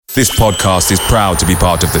This podcast is proud to be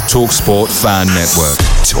part of the TalkSport Fan Network.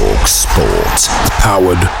 TalkSport.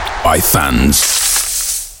 Powered by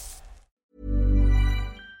fans.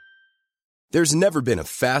 There's never been a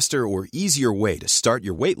faster or easier way to start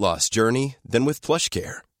your weight loss journey than with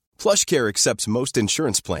PlushCare. PlushCare accepts most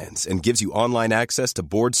insurance plans and gives you online access to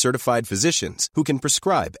board-certified physicians who can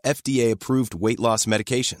prescribe FDA-approved weight loss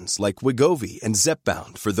medications like Wegovy and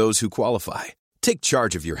Zepbound for those who qualify. Take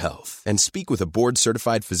charge of your health and speak with a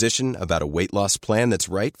board-certified physician about a weight loss plan that's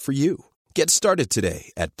right for you. Get started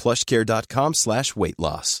today at plushcare.com/weight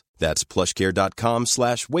loss. That's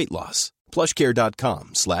plushcare.com/weight loss.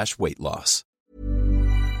 plushcare.com/weight loss.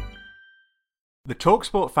 The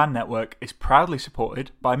TalkSport Fan Network is proudly supported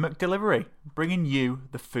by McDelivery, bringing you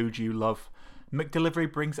the food you love.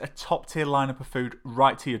 McDelivery brings a top-tier lineup of food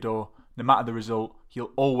right to your door. No matter the result,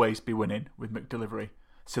 you'll always be winning with McDelivery.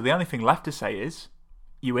 So the only thing left to say is,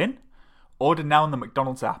 you in? Order now on the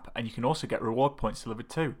McDonald's app, and you can also get reward points delivered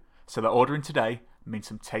too. So that ordering today means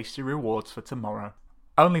some tasty rewards for tomorrow.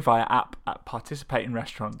 Only via app at participating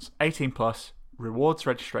restaurants. 18 plus. Rewards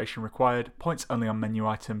registration required. Points only on menu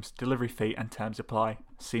items. Delivery fee and terms apply.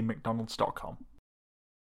 See mcdonalds.com.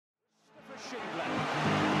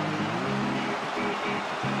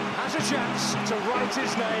 Has a chance to write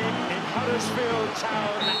his name in Huddersfield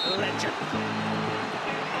Town legend.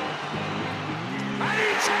 And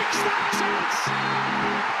he takes that chance!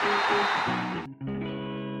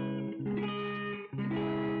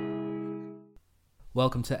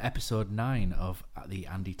 Welcome to episode 9 of the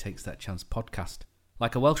Andy Takes That Chance podcast.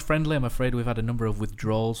 Like a Welsh friendly, I'm afraid we've had a number of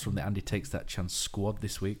withdrawals from the Andy Takes That Chance squad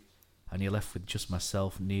this week, and you're left with just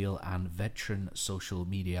myself, Neil, and veteran social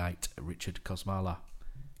mediaite Richard Kosmala.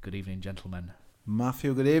 Good evening, gentlemen.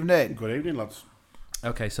 Matthew, good evening. Good evening, lads.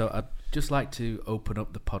 Okay, so I'd just like to open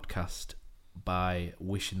up the podcast by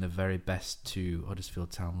wishing the very best to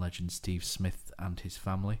Huddersfield Town legend Steve Smith and his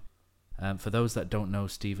family. For those that don't know,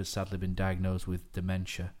 Steve has sadly been diagnosed with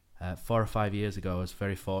dementia. 4 or 5 years ago, I was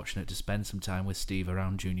very fortunate to spend some time with Steve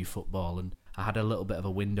around junior football, and I had a little bit of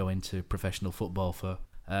a window into professional football for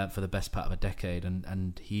the best part of a decade,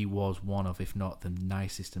 and he was one of, if not the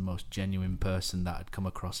nicest and most genuine person that I'd come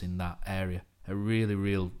across in that area. A really,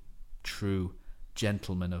 real, true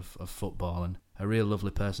gentleman of football, and a real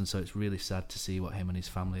lovely person, so it's really sad to see what him and his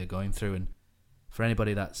family are going through. And for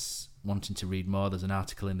anybody that's wanting to read more, there's an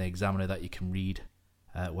article in the Examiner that you can read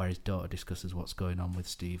where his daughter discusses what's going on with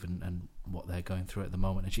Steve and what they're going through at the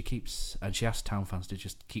moment, and she asks town fans to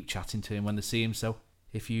just keep chatting to him when they see him. So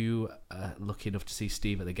if you are lucky enough to see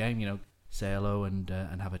Steve at the game, say hello and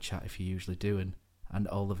have a chat if you usually do, and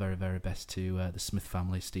all the very, very best to the Smith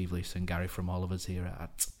family, Steve, Lisa and Gary, from all of us here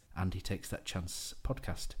at Andy Takes That Chance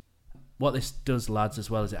podcast. What this does, lads,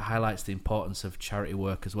 as well, is it highlights the importance of charity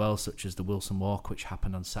work as well, such as the Wilson Walk, which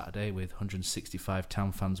happened on Saturday with 165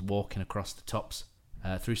 town fans walking across the tops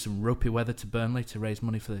through some ropey weather to Burnley to raise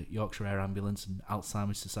money for the Yorkshire Air Ambulance and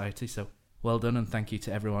Alzheimer's Society. So well done, and thank you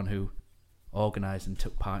to everyone who organised and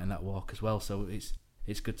took part in that walk as well. So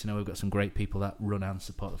it's good to know we've got some great people that run and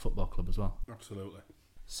support the football club as well. Absolutely.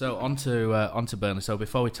 So on to Burnley. So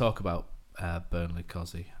before we talk about Burnley,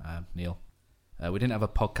 Cosy, Neil, we didn't have a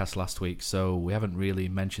podcast last week, so we haven't really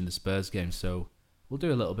mentioned the Spurs game. So we'll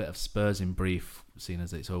do a little bit of Spurs in brief, seeing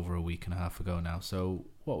as it's over a week and a half ago now. So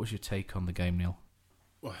what was your take on the game, Neil?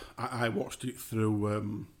 Well, I watched it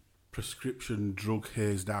through prescription drug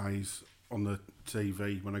hazed eyes on the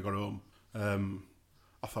TV when I got home.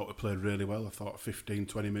 I thought we played really well. I thought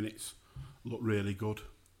 15-20 minutes looked really good.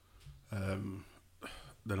 Then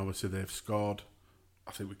obviously they've scored.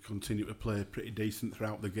 I think we continue to play pretty decent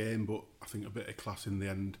throughout the game, but I think a bit of class in the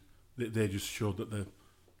end. They just showed that they're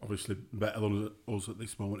obviously better than us at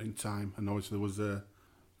this moment in time, and obviously there was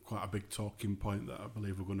quite a big talking point that I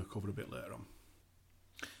believe we're going to cover a bit later on.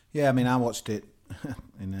 Yeah, I mean, I watched it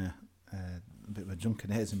in a bit of a drunken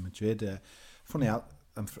haze in Madrid. Funny,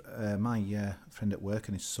 my friend at work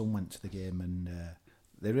and his son went to the game, and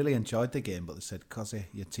they really enjoyed the game, but they said, "Cosy,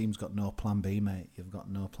 your team's got no plan B, mate. You've got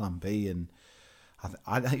no plan B." And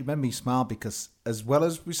I remember me smile because as well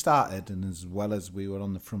as we started and as well as we were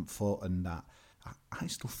on the front foot and that, I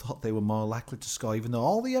still thought they were more likely to score, even though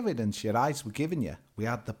all the evidence your eyes were giving you. We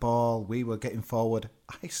had the ball, we were getting forward.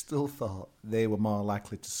 I still thought they were more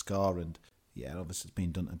likely to score, and yeah, obviously it's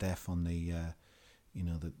been done to death on the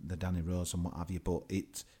the Danny Rose and what have you. But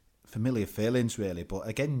it's familiar feelings really. But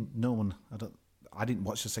again, I didn't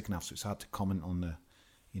watch the second half, so it's hard to comment on the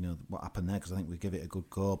what happened there, because I think we give it a good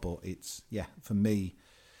go. But it's, for me,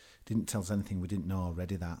 didn't tell us anything we didn't know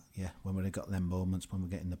already, that when we've got them moments when we're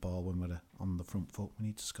getting the ball, when we're on the front foot, we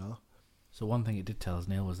need to score. So one thing it did tell us,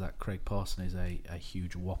 Neil, was that Craig Pawson is a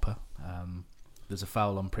huge whopper. There's a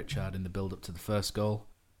foul on Pritchard in the build-up to the first goal,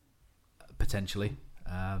 potentially.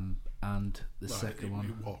 And the second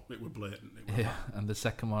one... It was blatant. And the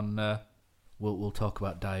second one, we'll talk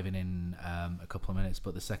about diving in a couple of minutes,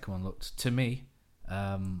 but the second one looked, to me,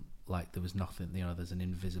 like there was nothing, there's an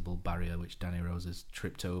invisible barrier which Danny Rose has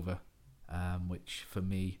tripped over, which for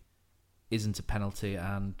me isn't a penalty,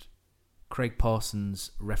 and Craig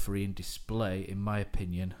Pawson's refereeing display, in my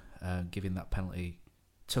opinion, giving that penalty,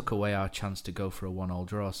 took away our chance to go for a 1-1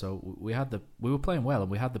 draw. So we were playing well, and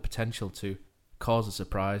we had the potential to cause a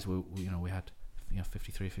surprise. We had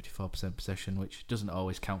 53-54% possession, which doesn't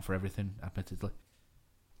always count for everything, admittedly.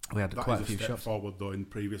 We had quite a few shots forward though in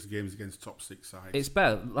previous games against top 6 sides. It's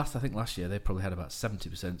better. I think last year they probably had about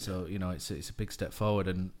 70%. So it's a big step forward.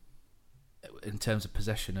 And in terms of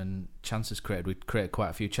possession and chances created, we created quite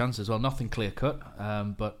a few chances. Well, nothing clear cut,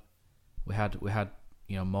 but we had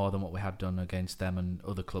more than what we had done against them and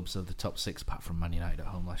other clubs of the top 6, apart from Man United at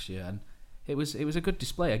home last year. And it was a good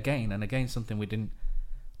display again, something we didn't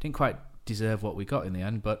quite deserve what we got in the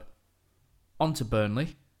end. But on to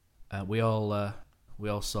Burnley, we all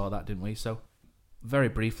saw that, didn't we? So very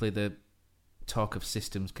briefly, the talk of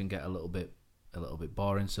systems can get a little bit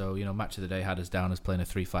boring. So match of the day had us down as playing a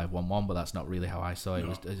 3-5-1-1, but that's not really how I saw it.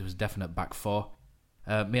 No. It was definite back four.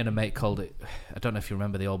 Me and a mate called it, I don't know if you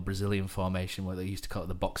remember the old Brazilian formation where they used to call it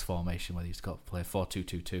the box formation, where they used to play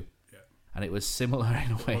 4-2-2-2. Yeah. And it was similar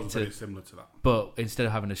in a way to... very similar to that. But instead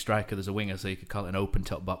of having a striker, there's a winger, so you could call it an open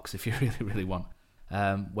top box if you really, really want.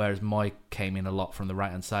 Whereas Moy came in a lot from the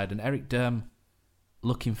right-hand side, and Eric Durm,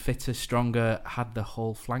 looking fitter, stronger, had the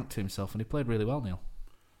whole flank to himself, and he played really well, Neil.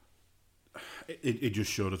 It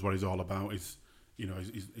just showed us what he's all about. He's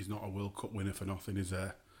not a World Cup winner for nothing.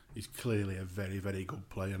 He's clearly a very, very good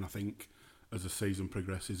player, and I think as the season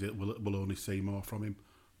progresses, we'll only see more from him.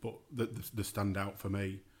 But the standout for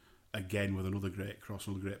me, again with another great cross,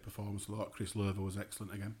 another great performance, Chris Löwe was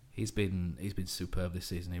excellent again. He's been superb this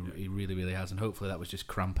season. He really, really has, and hopefully that was just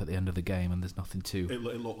cramp at the end of the game, and there's nothing too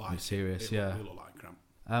serious. It looked like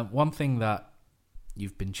cramp. One thing that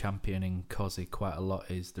you've been championing, Cozzy, quite a lot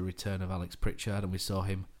is the return of Alex Pritchard, and we saw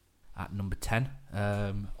him at number 10.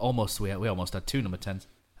 We almost had 2 number 10s.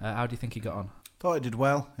 How do you think he got on? Thought he did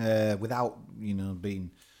well, without being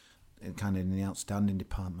kind of in the outstanding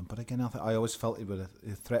department. But again, I always felt he was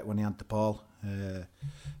a threat when he had the ball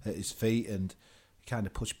at his feet, and he kind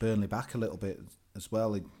of pushed Burnley back a little bit as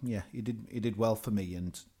well. He did well for me,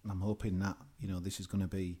 and I'm hoping that this is going to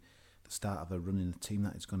be the start of a run in the team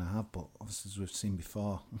that he's going to have. But obviously, as we've seen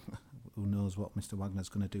before, who knows what Mr. Wagner's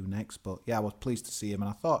going to do next. But yeah, I was pleased to see him, and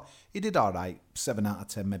I thought he did all right. 7 out of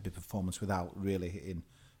 10 maybe performance without really hitting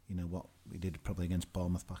what we did probably against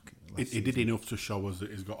Bournemouth back last season. He did enough to show us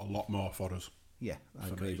that he's got a lot more for us. Yeah, I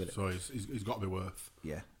agree with it. So he's got to be worth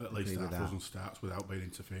at least half a dozen starts without being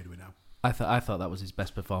interfered with now. I thought that was his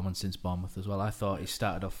best performance since Bournemouth as well. I thought he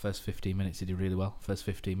started off first 15 minutes, he did really well. First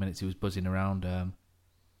 15 minutes he was buzzing around. I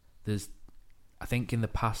think in the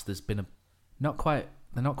past there's been they're not quite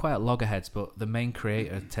at loggerheads, but the main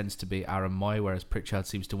creator tends to be Aaron Moy, whereas Pritchard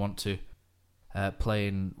seems to want to play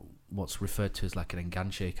in what's referred to as like an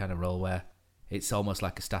enganche kind of role, where it's almost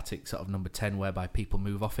like a static sort of number 10 whereby people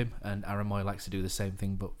move off him, and Aaron Moy likes to do the same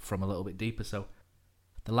thing but from a little bit deeper. So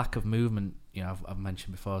the lack of movement, I've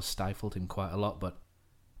mentioned before, stifled him quite a lot, but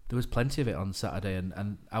there was plenty of it on Saturday,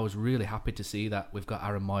 and I was really happy to see that we've got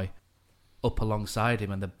Aaron Moy up alongside him,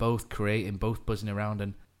 and they're both creating, both buzzing around.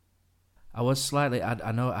 And I was slightly,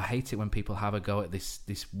 I know I hate it when people have a go at this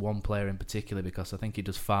one player in particular, because I think he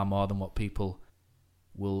does far more than what people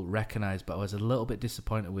will recognise, but I was a little bit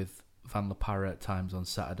disappointed with Van La Parra at times on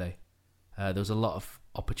Saturday. There was a lot of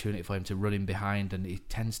opportunity for him to run in behind, and he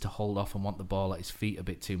tends to hold off and want the ball at his feet a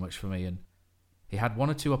bit too much for me. And he had 1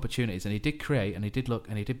 or 2 opportunities, and he did create, and he did look,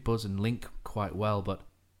 and he did buzz and link quite well, but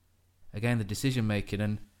again, the decision making.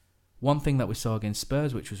 And one thing that we saw against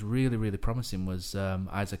Spurs, which was really, really promising, was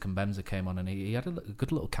Isaac Mbemza came on, and he had a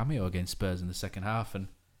good little cameo against Spurs in the second half, and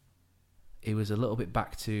he was a little bit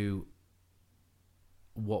back to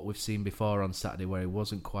what we've seen before on Saturday, where he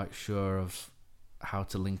wasn't quite sure of how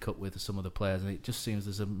to link up with some of the players, and it just seems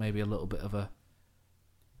there's maybe a little bit of a,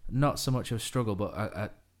 not so much of a struggle,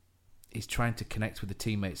 but he's trying to connect with the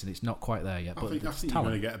teammates, and it's not quite there yet. I think you're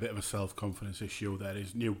going to get a bit of a self-confidence issue there.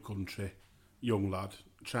 He's new country, young lad,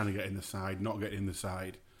 trying to get in the side, not getting in the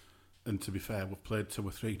side, and to be fair, we've played 2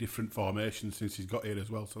 or 3 different formations since he's got here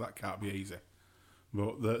as well, so that can't be easy.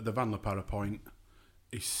 But the Van La Parra point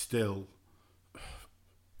is still...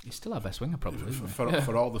 He's still our best winger, probably. Isn't he?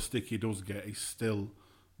 For all the stick he does get, he's still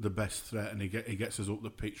the best threat, and he gets us up the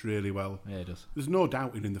pitch really well. Yeah, he does. There's no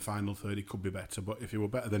doubting in the final third he could be better, but if he were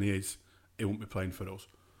better than he is, he wouldn't be playing for us.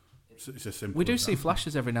 It's as simple. We do as see that.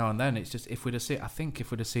 flashes every now and then. It's just if we'd have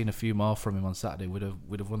seen a few more from him on Saturday, we'd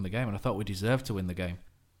have won the game, and I thought we deserved to win the game.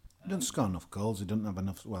 He doesn't score enough goals. He doesn't have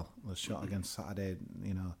enough. Well, the shot against Saturday,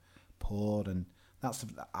 poured, and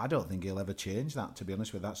I don't think he'll ever change that. To be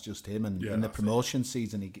honest with you, that's just him. And in the promotion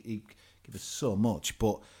season, he gave us so much.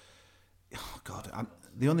 But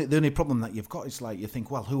the only problem that you've got is like you think,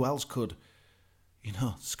 well, who else could,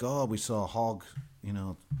 score? We saw Hogg,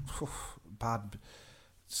 bad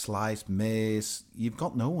slice, Mace. You've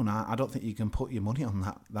got no one. I don't think you can put your money on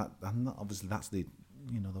that. And obviously, that's the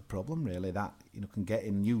problem really. That can get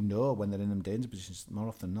in. When they're in them danger positions, more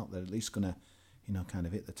often than not, they're at least gonna, kind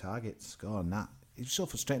of hit the target, score, and that. It was so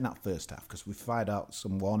frustrating that first half because we fired out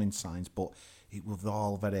some warning signs, but it was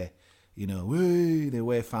all very, the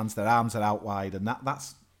away fans, their arms are out wide, and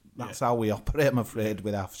that's how we operate, I'm afraid,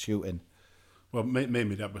 with our shooting. Well, me and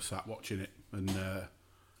my dad were sat watching it, and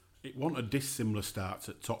it wasn't a dissimilar start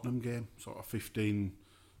at Tottenham game, sort of 15,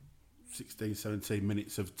 16, 17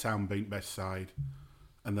 minutes of Town being best side,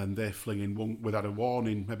 and then they fling in one. We'd had a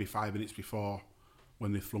warning maybe 5 minutes before,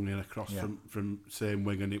 when they flung in across from same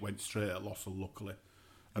wing, and it went straight at Lossell, luckily.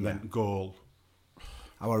 And then goal.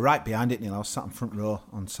 I was right behind it, Neil. I was sat in front row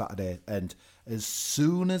on Saturday, and as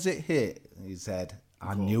soon as it hit his head,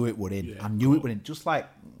 I knew it would in. Yeah, I knew it would in. Just like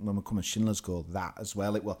when we come at Schindler's goal, that as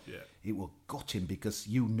well. It will gut him because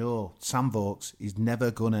Sam Vokes is never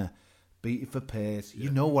going to beat it for pace.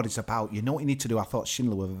 You know what it's about. You know what you need to do. I thought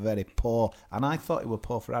Schindler were very poor, and I thought it were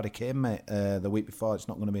poor for Harry Kane, mate, the week before. It's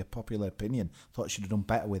not going to be a popular opinion. Thought he should have done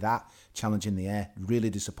better with that challenge in the air.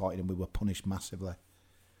 Really disappointed, and we were punished massively.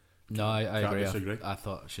 No, I agree. Disagree. I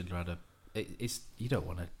thought Schindler had you don't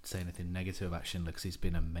want to say anything negative about Schindler because he's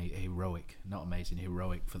been heroic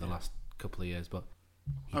for the last couple of years, but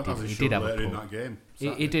he did have in that game.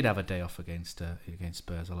 He did have a day off against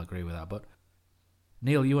Spurs. I'll agree with that, but.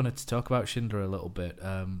 Neil, you wanted to talk about Schindler a little bit.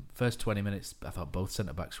 First 20 minutes, I thought both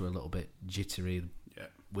centre-backs were a little bit jittery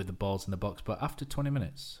with the balls in the box. But after 20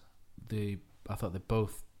 minutes, I thought they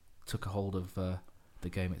both took a hold of the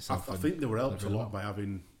game itself. I think they were helped a lot by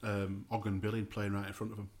having Ogg and Billing playing right in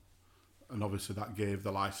front of them. And obviously that gave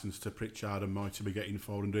the licence to Pritchard and Moy to be getting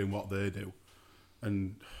forward and doing what they do.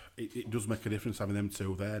 And it does make a difference having them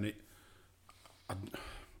two there. And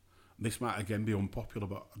this might again be unpopular,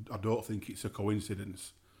 but I don't think it's a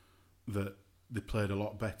coincidence that they played a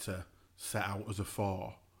lot better set out as a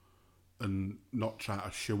four and not try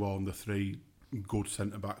to shoehorn the three good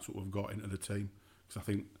centre-backs that we've got into the team. Because I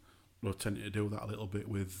think we're tending to do that a little bit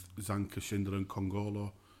with Zanka, Schindler and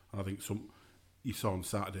Congolo. And I think you saw on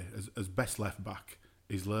Saturday, as best left-back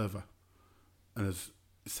is Lerver. And as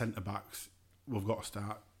centre-backs, we've got to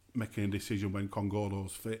start making a decision when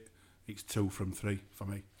Congolo's fit. It's 2 from 3 for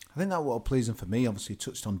me. I think that was pleasing for me. Obviously,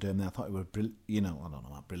 touched on Durham there. I thought he were, I don't know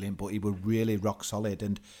about brilliant, but he were really rock solid,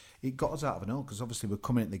 and it got us out of an hole because obviously we're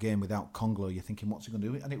coming into the game without Congolo. You're thinking, what's he going to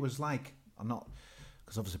do? And it was like,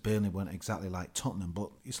 because obviously Burnley weren't exactly like Tottenham, but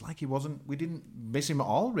it's like we didn't miss him at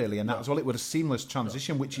all, really, and that was all. It was a seamless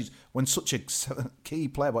transition, which is when such a key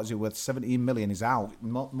player, what is he worth, 17 million, is out.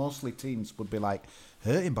 Mostly teams would be like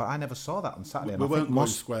hurting, but I never saw that on Saturday. We weren't going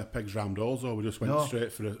square pegs round holes, though. We just went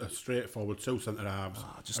straight for a straightforward 2 centre halves,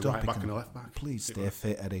 a right back and a left back. Please stay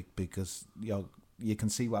fit, Eric, because you can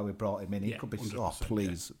see why we brought him in. He could be.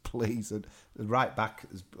 Please. And the right back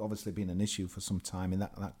has obviously been an issue for some time, and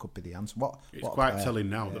that could be the answer. It's quite telling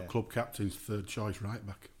now that club captain's third choice right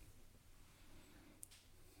back,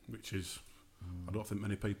 which is. I don't think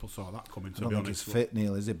many people saw that coming. To be honest, I don't think he's fit,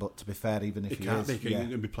 Neil, is he? But to be fair, even if he is, he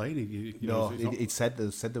can't be playing. It said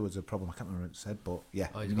there was a problem. I can't remember what it said, but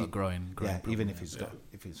he's got groin. Even if he's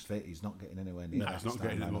fit, he's not getting anywhere near. No, he's not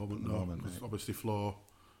getting at the moment. No, because obviously Flo,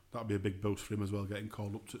 that'd be a big boost for him as well, getting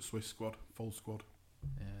called up to the Swiss squad, full squad.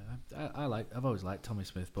 Yeah, I've always liked Tommy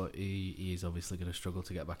Smith, but he is obviously going to struggle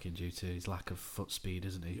to get back in due to his lack of foot speed,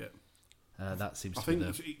 isn't he? Yeah. That seems to be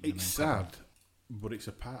the it's sad. But it's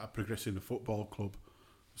a part of progressing the football club.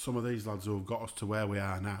 Some of these lads who have got us to where we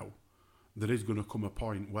are now, there is going to come a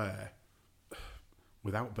point where,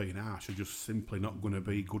 without being harsh, are just simply not going to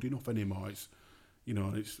be good enough anymore. It's,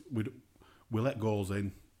 we let goals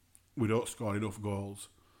in, we don't score enough goals.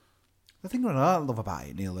 The thing that I love about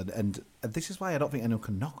it, Neil, and this is why I don't think anyone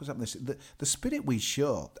can knock us up this, the spirit we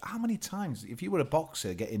show. How many times, if you were a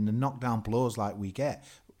boxer getting the knockdown blows like we get,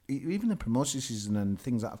 even the promotion season and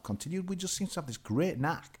things that have continued, we just seem to have this great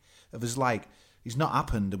knack of us like, it's not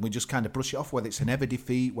happened and we just kind of brush it off, whether it's an ever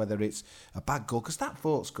defeat, whether it's a bad goal. Because that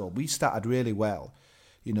Vokes goal, we started really well.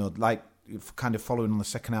 Like kind of following on the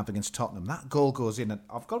second half against Tottenham. That goal goes in, and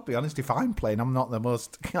I've got to be honest, if I'm playing, I'm not the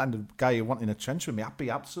most kind of guy you want in a trench with me. I'd be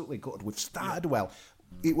absolutely gutted. We've started well.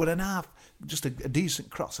 It would have half, just a decent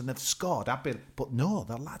cross, and they've scored. But no,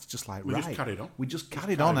 the lads just like, we right. just carried on. We just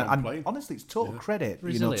carried on. And playing. Honestly, it's total credit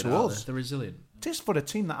Resilient, to us. They're resilient. Just for a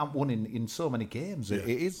team that haven't won in so many games, it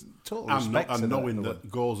is total respect. And knowing that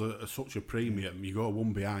goals are such a premium, you go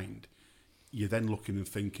one behind, you're then looking and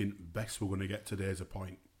thinking, best we're going to get today's a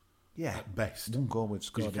point. Yeah, at best. One goal we've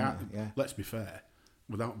scored. Let's be fair,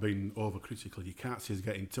 without being overcritical, you can't see us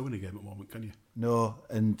getting two in a game at the moment, can you? No,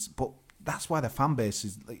 but that's why the fan base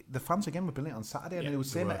is the fans again were brilliant on Saturday, and they were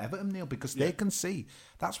saying at Everton, Neil, because they can see.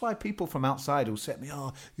 That's why people from outside who say to me,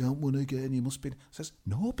 "Oh, you haven't won again, you must be." Says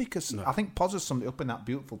no, because I think Poz has summed it up in that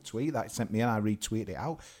beautiful tweet that he sent me, and I retweeted it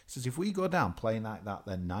out. He says, "If we go down playing like that,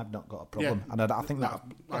 then I've not got a problem." And I think that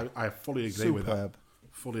I fully agree with that.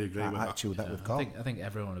 Fully agree with that attitude that we've got. I think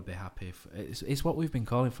everyone would be happy if it's what we've been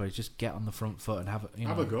calling for. Is just get on the front foot and have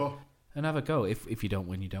a go. And have a go. If you don't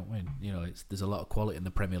win, you don't win. There's a lot of quality in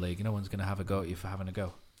the Premier League. No one's going to have a go at you for having a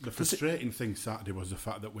go. The frustrating thing Saturday was the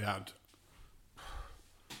fact that we had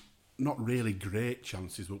not really great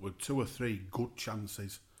chances, but with 2 or 3 good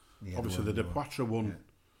chances. Yeah, obviously, the Depoitre one,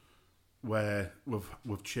 where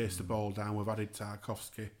we've chased the ball down, we've added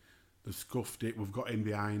Tarkowski, they've scuffed it, we've got in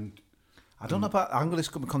behind. I don't know about, I'm going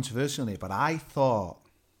to come controversial here, but I thought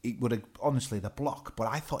it would have, honestly, the block, but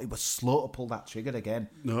I thought he was slow to pull that trigger again.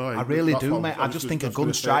 No, I really do, mate. I just think a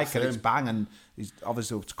gun striker, it's bang, and he's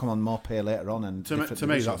obviously to come on more pay later on. And to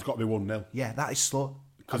me, that's got to be 1-0. Yeah, that is slow.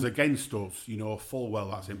 Because against us, full well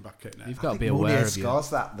that's him back at net. You've got to be aware of scores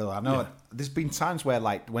that, though. I know there's been times where,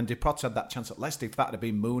 like, when Depoitre had that chance at Leicester, if that had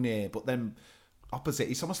been Mounier, but then opposite,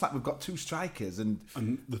 it's almost like we've got 2 strikers, and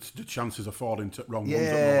the chances are falling to wrong ones.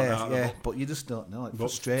 Yeah, but you just don't know. It's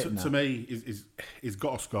frustrating. To me, he's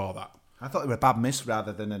got to score that. I thought it was a bad miss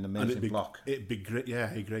rather than an amazing block. It'd be great. Yeah,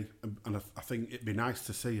 I agree. And I think it'd be nice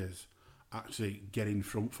to see us actually get in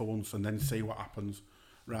front for once and then see what happens,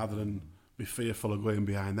 rather than be fearful of going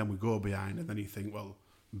behind. Then we go behind, and then you think, well,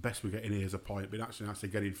 best we get in here as a point. But actually nice to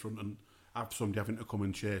get in front and have somebody having to come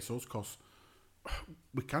and chase us, because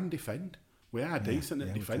we can defend. We are decent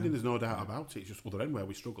at defending. There's no doubt about it. It's just other end where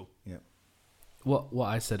we struggle. Yeah. What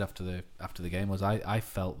I said after the game was I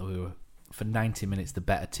felt that we were, for 90 minutes, the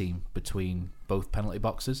better team between both penalty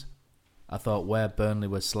boxes. I thought where Burnley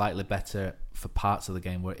was slightly better for parts of the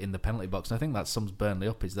game were in the penalty box. And I think that sums Burnley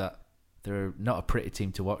up, is that they're not a pretty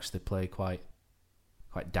team to watch. They play quite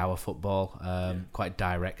dour football, quite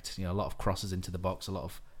direct. A lot of crosses into the box, a lot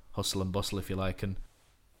of hustle and bustle, if you like. And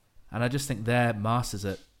I just think they're masters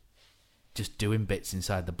at just doing bits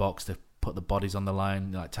inside the box to put the bodies on the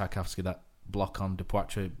line, like Tarkowski, that block on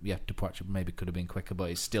Depoitre. Yeah, Depoitre maybe could have been quicker, but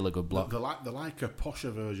it's still a good block. They're like a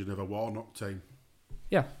posher version of a Warnock team.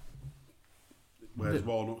 Yeah. Whereas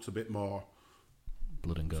Warnock's a bit more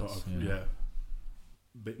blood and guts. Sort of, a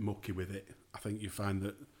bit mucky with it. I think you find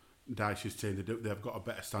that Dyche's team, they've got a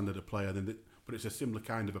better standard of player but it's a similar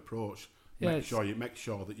kind of approach. Make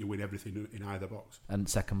sure that you win everything in either box. And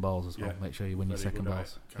second balls as well. Yeah. Make sure you win your second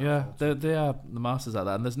balls. Yeah, they are the masters at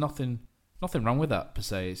that, and there's nothing wrong with that per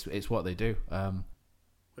se. It's what they do.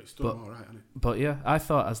 It's still all right, isn't it? But yeah, I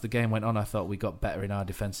thought as the game went on, I thought we got better in our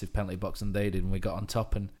defensive penalty box than they did, and we got on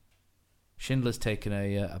top. And Schindler's taken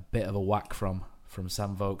a bit of a whack from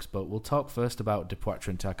Sam Vokes. But we'll talk first about Depoitre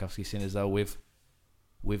and Tarkowski, seeing as though we've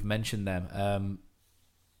mentioned them.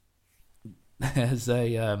 There's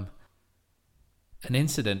an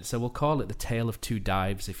incident, so we'll call it the tale of 2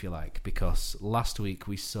 dives, if you like, because last week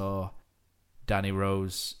we saw Danny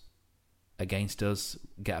Rose against us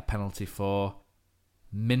get a penalty for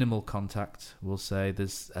minimal contact, we'll say.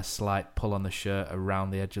 There's a slight pull on the shirt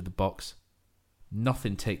around the edge of the box.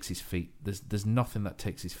 Nothing takes his feet. There's nothing that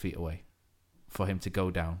takes his feet away for him to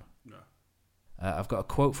go down. No. I've got a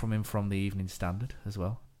quote from him from the Evening Standard as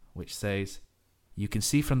well, which says, "You can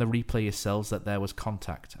see from the replay yourselves that there was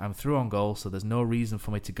contact. I'm through on goal, so there's no reason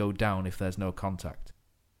for me to go down if there's no contact."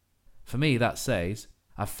 For me, that says,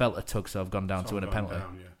 I've felt a tug, so I've gone down to win a penalty.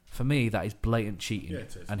 For me, that is blatant cheating,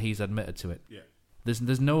 and he's admitted to it. Yeah.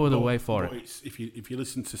 There's no other way for it. It's, if you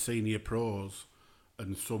listen to senior pros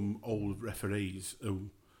and some old referees who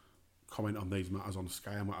comment on these matters on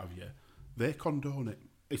Sky and what have you, they condone it.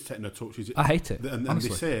 It's taking a touch. I hate it, and honestly.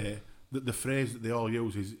 They say that the phrase that they all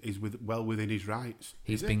use is well within his rights.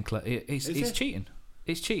 He's been it's cheating.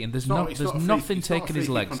 It's cheating. There's nothing taking his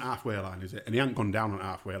legs. On halfway line, is it? And he hasn't gone down on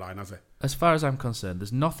halfway line, has he? As far as I'm concerned,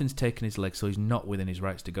 there's nothing's taken his legs, so he's not within his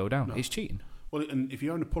rights to go down. No. It's cheating. Well, and if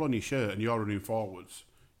you're having a pull on your shirt and you're running forwards,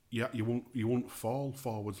 you won't fall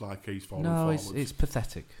forwards like he's falling No, forwards. it's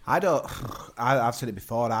pathetic. I've said it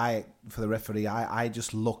before. For the referee, I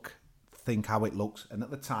just think how it looks, and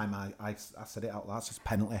at the time I said it out loud. It's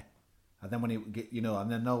penalty, and then when it get, and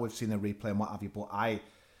I know we've seen the replay and what have you, but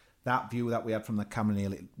that view that we had from the camera,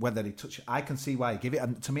 nearly whether he touched, I can see why he give it,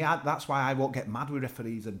 and to me that's why I won't get mad with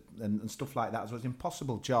referees and stuff like that. It was an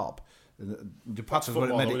impossible job. That's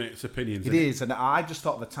football, isn't it? It's opinions. It is, and I just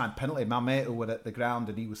thought at the time penalty. My mate who was at the ground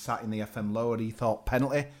and he was sat in the FM lower, he thought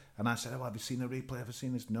penalty, and I said, "Oh, have you seen the replay? Have you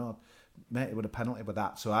seen this?" No, mate, it was a penalty with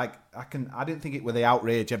that. So I didn't think it was the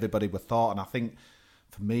outrage everybody were thought, and I think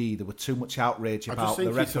for me there was too much outrage about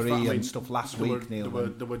the referee and stuff last week. Neil,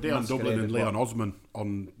 there were Dion Dublin and Leon Osman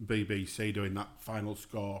on BBC doing that final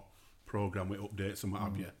score programme with updates and what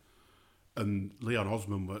have you. And Leon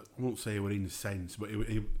Osman, I won't say he was incensed, but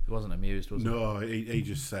he wasn't amused, was he? No, he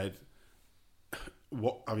just said,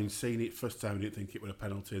 having seen it first time, I didn't think it was a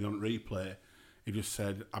penalty. And on replay, he just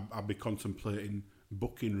said, I'd be contemplating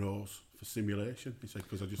booking rows for simulation. He said,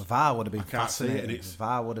 because VAR would have been fascinating.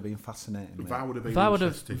 VAR would have been fascinating. VAR would have been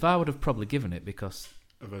interesting. VAR would have probably given it because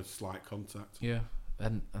of a slight contact. Yeah,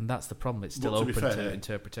 and that's the problem. It's still open to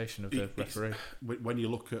interpretation of the referee. When you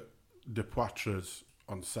look at De Poitras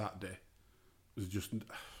on Saturday,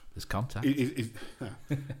 there's contact. He's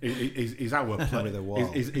our player.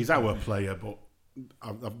 He's our player, but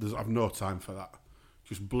I've no time for that.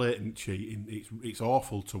 Just blatant cheating. It's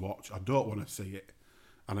awful to watch. I don't want to see it,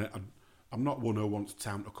 and I'm not one who wants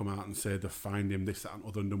Town to come out and say they've fined him this, that, and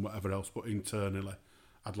other, and done whatever else. But internally,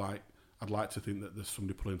 I'd like to think that there's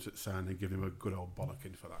somebody pulling him to the side and give him a good old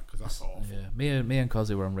bollocking for that, because that's awful. Yeah, me and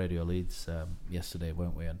Cosy were on Radio Leeds yesterday,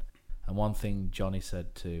 weren't we? And one thing Johnny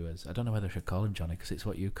said to us, I don't know whether I should call him Johnny because it's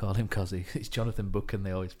what you call him, Cosy. It's Jonathan Buchan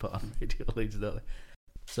they always put on Radio Leeds, don't they?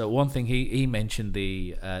 So one thing he mentioned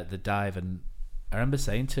the dive, and I remember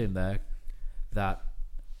saying to him there that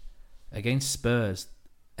against Spurs,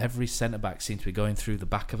 every centre-back seemed to be going through the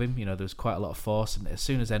back of him. There was quite a lot of force, and as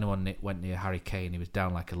soon as anyone went near Harry Kane, he was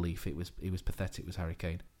down like a leaf. He was pathetic, was Harry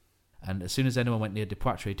Kane. And as soon as anyone went near De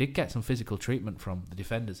Poitre, he did get some physical treatment from the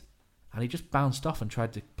defenders. And he just bounced off and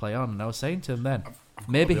tried to play on. And I was saying to him then,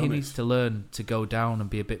 maybe he needs to learn to go down and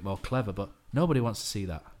be a bit more clever, but nobody wants to see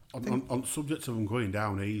that. On subject of them going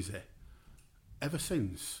down easy, ever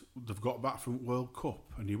since they've got back from World Cup,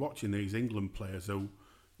 and you're watching these England players who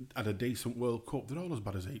had a decent World Cup, they're all as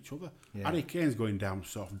bad as each other. Yeah. Harry Kane's going down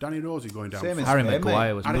soft. Danny Rose is going down soft. Harry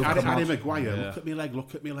Maguire was moving. Harry Maguire, look at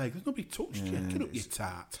me leg. There's nobody touched you. Get up your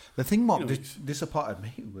tart. The thing what disappointed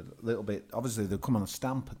me was a little bit, obviously they've come on a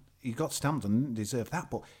stamp. He got stamped and didn't deserve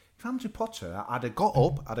that, but if Andrew Potter, I'd have got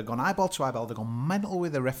up, I'd have gone eyeball to eyeball, I'd have gone mental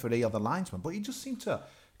with the referee or the linesman, but he just seemed to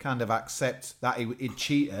kind of accept that he'd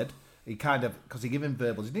cheated. He kind of, because he gave him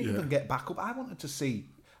verbals, he didn't even get back up. I wanted to see,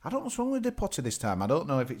 I don't know what's wrong with De Potter this time. I don't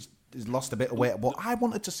know if he's lost a bit of weight, but I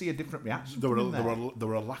wanted to see a different reaction. There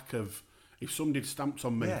were a lack of, if somebody had stamped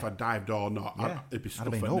on me if I dived or not, it'd be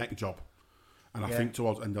stuff at neck job. And I think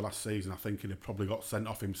towards the end of last season, I think he'd probably got sent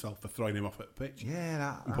off himself for throwing him off at the pitch.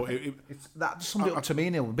 Yeah, that summed it up to me,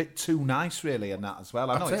 Neil, a bit too nice, really, and that as well.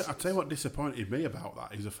 I'll tell you what disappointed me about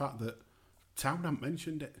that is the fact that Town hadn't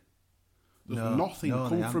mentioned it. There's nothing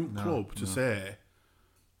come from club to say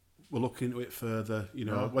we'll look into it further.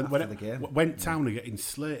 When Town are getting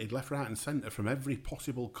slated left, right, and centre from every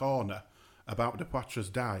possible corner about De Poitras'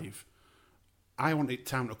 dive, I wanted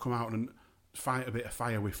Town to come out and fight a bit of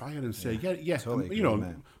fire with fire and say,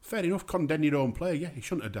 totally fair enough, condemn your own player. Yeah, he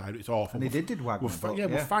shouldn't have died. It's awful. And he did Wagner.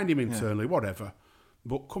 We'll find him internally, whatever.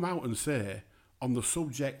 But come out and say, on the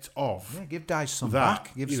subject of give Dyche some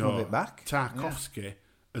back. Give some of it back. Tarkowski,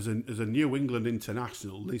 as a New England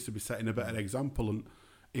international, needs to be setting a better example. And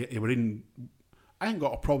I ain't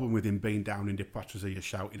got a problem with him being down in De Poitras' ear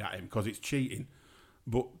shouting at him because it's cheating.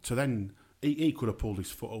 But to then... He could have pulled his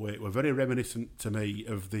foot away. It were very reminiscent to me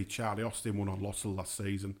of the Charlie Austin one on Lossell last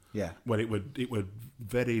season. Yeah. Where it were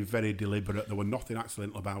very, very deliberate. There were nothing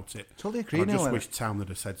accidental about it. Totally agree. I just wish Town would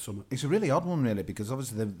have said something. It's a really odd one, really, because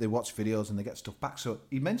obviously they watch videos and they get stuff back. So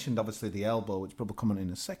he mentioned, obviously, the elbow, which probably come on in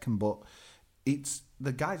a second, but it's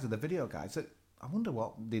the guys, the video guys, that I wonder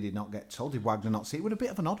what did he not get told? Did Wagner not see? It would be a bit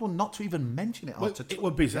of an odd one not to even mention it. It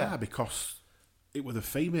was bizarre because... It was a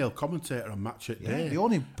female commentator on Match at Day. The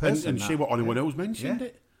only person. And she was the only one who's mentioned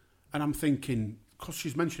it. And I'm thinking, because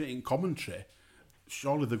she's mentioned it in commentary,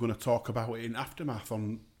 surely they're going to talk about it in aftermath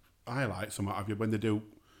on highlights and what have you, when they do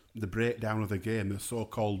the breakdown of the game, the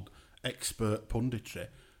so-called expert punditry.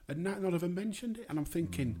 And none of them mentioned it. And I'm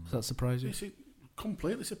thinking... Does that surprise you? It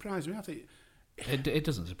completely surprised me. I think... It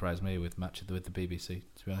doesn't surprise me with the BBC,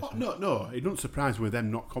 to be honest. No, it doesn't surprise me with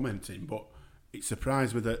them not commenting, but... it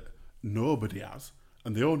surprised me that nobody has.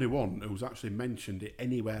 And the only one who's actually mentioned it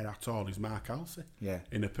anywhere at all is Mark Halsey. Yeah.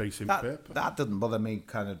 In a piece in that, paper. That doesn't bother me,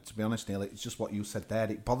 kind of, to be honest, Neil. It's just what you said there.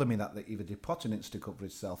 It bothered me that either Depotter didn't stick up for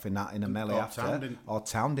himself in a melee after, or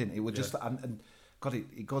Town didn't. It was just, and God,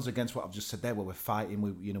 it goes against what I've just said there, where we're fighting,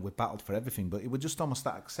 we battled for everything, but it was just almost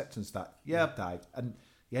that acceptance that, I've died. And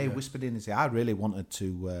he whispered in his ear, I really wanted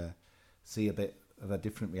to see a bit of a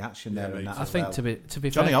different reaction there. And that I think well. to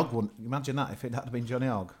be Johnny fair, Hogg wouldn't. Imagine that if it had been Johnny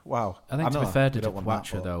Hogg. Wow. I think to be fair to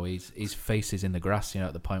Depoitre, that, though, his face is in the grass,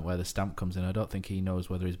 at the point where the stamp comes in. I don't think he knows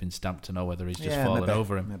whether he's been stamped or not, whether he's just fallen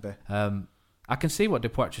over him. Maybe. I can see what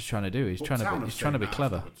Depoitre's trying to do. He's trying to be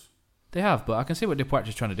clever. Afterwards. They have, but I can see what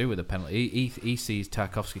Depoitre's trying to do with the penalty. He sees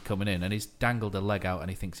Tarkowski coming in, and he's dangled a leg out, and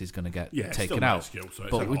he thinks he's going to get taken out.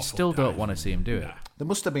 But we still don't want to see him do it. There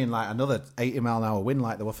must have been like another 80 mile an hour win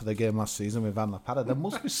like there were for the game last season with Van Lapada. There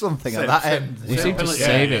must be something at that end. We seem to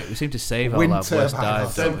save it. We seem to save all our worst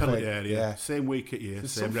dives. Same penalty area, same week at year,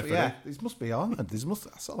 same referee. Yeah, this must be on.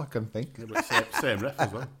 That's all I can think. Yeah, but same ref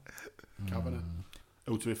as well. Kavanagh.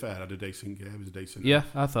 Oh, to be fair, had a decent game. It was a decent. Yeah,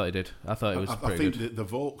 I thought he did. I thought it was pretty good. I think the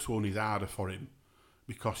Vokes one is harder for him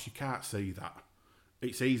because you can't see that.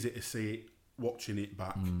 It's easy to see it watching it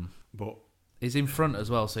back, but he's in front as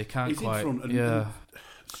well, so he can't quite. He's in front,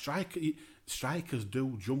 and strikers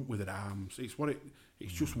do jump with their arms.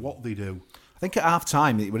 It's just what they do. I think at half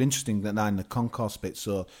time it was interesting that in the concourse bit.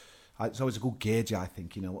 So it's always a good gauge. I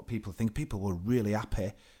think what people think. People were really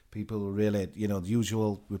happy. People were really, the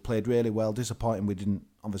usual, we played really well, disappointing we didn't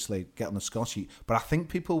obviously get on the score sheet. But I think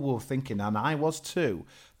people were thinking, and I was too,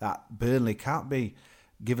 that Burnley can't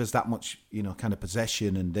give us that much, kind of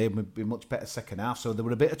possession, and they would be much better second half. So there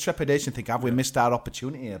were a bit of trepidation, think, have we missed our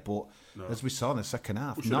opportunity here? But as we saw in the second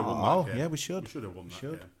half, not at all. Yeah, we should. We should have won that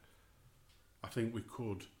game. I think we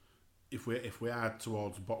could, if we are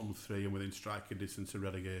towards bottom three and within striking distance of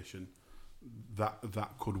relegation, that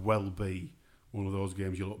could well be one of those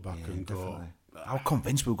games you look back and definitely. go. I was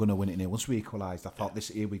convinced we were going to win it here. Once we equalised, I thought,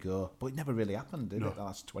 here we go. But it never really happened, did it? The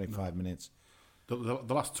last 25 minutes. The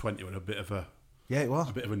last 20 were a bit of a it was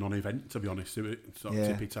a bit of a non-event, to be honest. It was sort of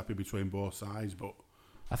tippy-tappy between both sides, but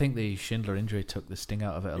I think the Schindler injury took the sting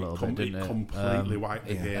out of it a little bit, didn't it? Completely wiped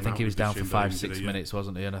the game. I think he was down for 5-6 minutes,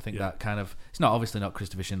 wasn't he? And I think that kind of, it's obviously not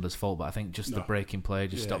Christopher Schindler's fault, but I think just the breaking play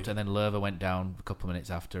just stopped, and then Lerver went down a couple of minutes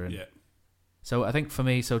after. And so I think for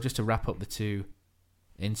me, just to wrap up the two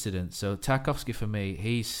incidents, so Tarkowski for me,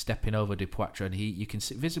 he's stepping over Depoitre, and you can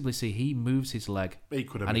visibly see he moves his leg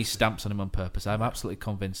and he stamps on him on purpose. I'm absolutely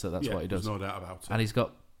convinced that's what he does. There's no doubt about it. And he's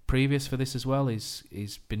got previous for this as well.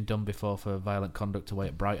 He's been done before for violent conduct away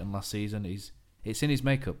at Brighton last season. It's in his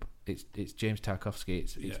makeup. It's James Tarkowski.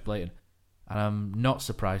 It's blatant, and I'm not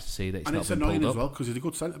surprised to see that it's not been pulled up. And it's annoying as well because he's a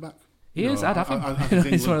good centre back. He is. I'd have him.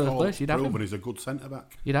 He's one of those players. You'd have him. He's a good centre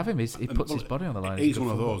back. You'd have him. He puts his body on the line. He's one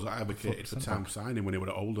of those that advocated for Tam signing when he was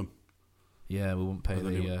at Oldham. Yeah, we wouldn't pay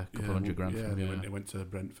the couple $100 grand for him. He went to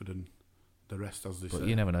Brentford and the rest, as they say. But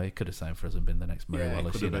you never know. He could have signed for us and been the next Murray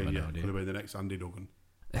Wallace. Could have been the next Andy Duggan.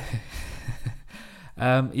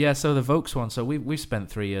 So the Vokes one. So we've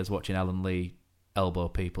spent 3 years watching Alan Lee elbow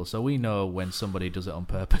people, so we know when somebody does it on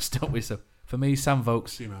purpose, don't we? So for me, Sam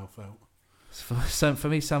Vokes. For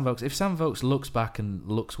me, Sam Vokes. If Sam Vokes looks back and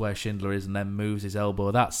looks where Schindler is and then moves his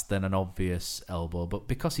elbow, that's then an obvious elbow. But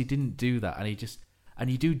because he didn't do that, and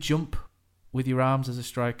you do jump with your arms as a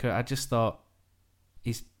striker, I just thought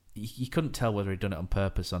you couldn't tell whether he'd done it on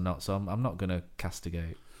purpose or not. So I'm not going to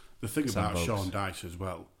castigate. The thing Sam about Vokes. Sean Dyche as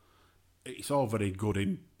well, it's all very good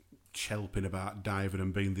in chelping about diving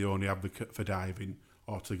and being the only advocate for diving,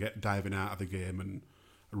 or to get diving out of the game and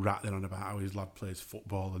rattling on about how his lad plays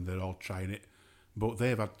football and they're all trying it. But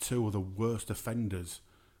they've had two of the worst offenders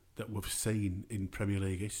that we've seen in Premier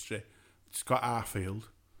League history. Scott Arfield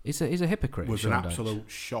He's a hypocrite. Was Sean an Dyche. absolute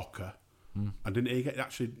shocker. And didn't he get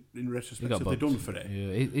actually, in retrospect, they done for it?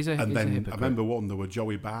 Yeah, he's a then hypocrite. I remember one, there were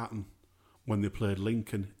Joey Barton when they played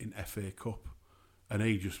Lincoln in FA Cup, and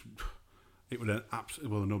he just, it was an absolute,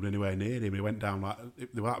 well, nobody anywhere near him. He went down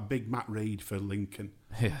they were like big Matt Reed for Lincoln,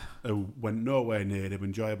 who went nowhere near him,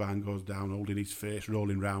 and Joey Barton goes down, holding his face,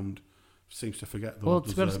 rolling round. Seems to forget. Well,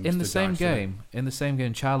 to be honest, in the same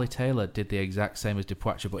game, Charlie Taylor did the exact same as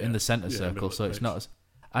Depoitre, but in the centre circle, so it's not as.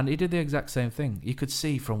 And he did the exact same thing. You could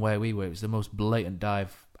see from where we were, it was the most blatant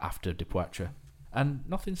dive after Depoitre. And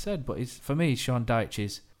nothing said, but for me, Sean Dyche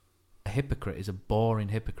is a hypocrite. He's a boring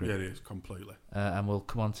hypocrite. Yeah, he is, completely. And we'll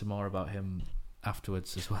come on to more about him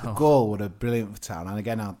afterwards as The well. goal would have brilliant for Town, and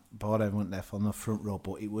again, I bought everyone there from the front row,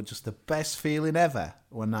 but it was just the best feeling ever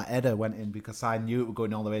when that header went in, because I knew it was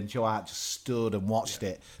going all the way, and Joe Hart just stood and watched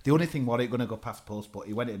it. The only thing was it going to go past post, but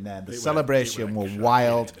he went in there, and the celebration was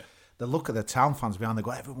wild. The look of the Town fans behind the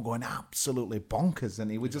goal, everyone going absolutely bonkers, and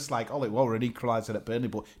he was just like, oh, it was an equaliser at Burnley,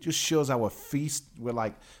 but it just shows how we're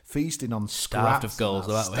like feasting on Starved scraps of goals,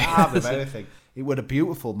 and weren't we? starved of everything. It was a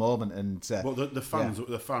beautiful moment, and Well, the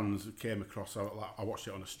fans came across. I watched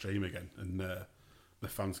it on a stream again, and the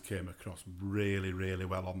fans came across really, really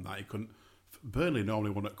well on that. Burnley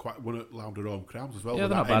normally won at louder home crowds as well. Yeah,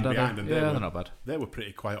 they're not bad, are they? Yeah, they're not bad. They were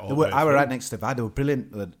pretty quiet all I the way were through. right next to the They were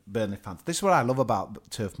brilliant, the Burnley fans. This is what I love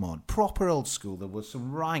about Turf Moor. Proper old school. There was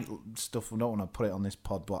some right stuff. We don't want to put it on this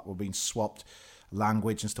pod, but we're being swapped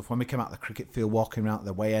language and stuff. When we came out the cricket field, walking around at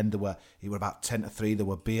the way end, it were about 10-3. There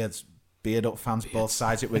were beard up fans both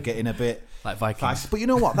sides. It were getting a bit like Vikings. But you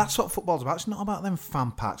know what? That's what football's about. It's not about them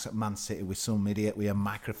fan packs at Man City with some idiot with a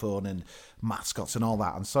microphone and mascots and all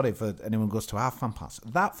that. I'm sorry for anyone who goes to our fan packs.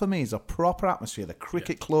 That for me is a proper atmosphere. The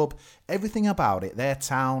cricket club, everything about it, their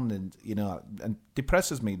town, and and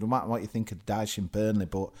depresses me no matter what you think of Dyche and Burnley.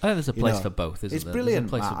 But I think there's a place for both, isn't there? It's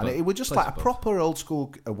brilliant, There's a place Matt. for And both. it was just Place like for a both. proper old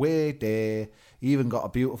school away day. You even got a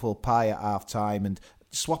beautiful pie at half time, and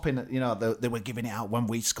swapping, they were giving it out when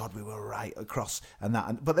we scored, we were right across and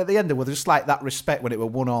that. But at the end, there was just like that respect when it were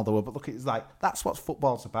 1-1 the way. But look, it's like, that's what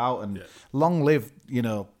football's about. And long live,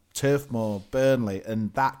 Turf Moor, Burnley,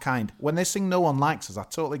 and that kind. When they sing No One Likes Us, I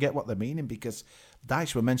totally get what they're meaning, because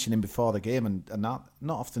Dyche were mentioning before the game, and not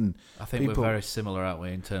often. I think we're very similar, aren't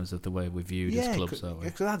we, in terms of the way we viewed as clubs, aren't we?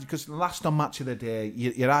 Because the last on match of the day,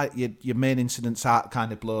 your main incidents aren't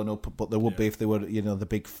kind of blown up, but there would be if they were, the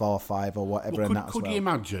big 4-5 or whatever. Could you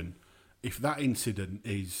imagine if that incident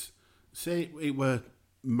is, say, it were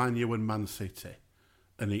Man U and Man City,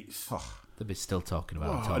 and it's they'd be still talking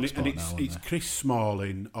about and TalkSport it's now, it's Chris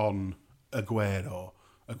Smalling on Aguero.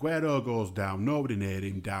 Aguero goes down, nobody near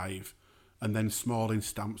him, dive. And then Smalling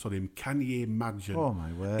stamps on him. Can you imagine? Oh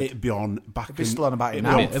my word! It'd be on back. It'd be still on about it it'd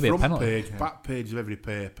now. be It'd be a front penalty. page, back page of every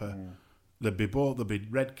paper. There'd be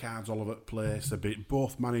red cards all over the place. There'd be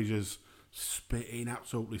both managers spitting,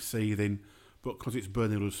 absolutely seething. But because it's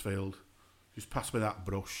Burnley Huddersfield, just pass me that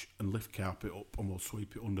brush and lift carpet up, and we'll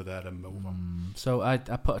sweep it under there and move on. So I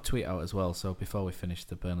put a tweet out as well. So before we finish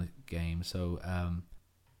the Burnley game, so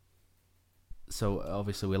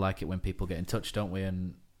obviously we like it when people get in touch, don't we?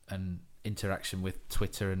 And interaction with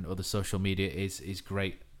Twitter and other social media is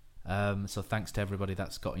great. So thanks to everybody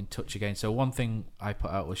that's got in touch again. So one thing I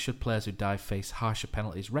put out was, should players who dive face harsher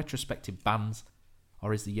penalties, retrospective bans,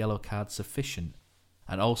 or is the yellow card sufficient?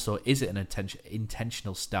 And also, is it an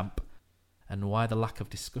intentional stamp? And why the lack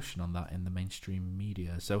of discussion on that in the mainstream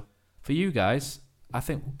media? So for you guys, I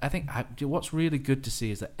think what's really good to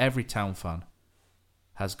see is that every Town fan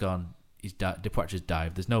has gone, Depoitre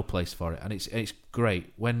dived. There's no place for it, and it's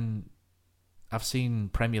great when I've seen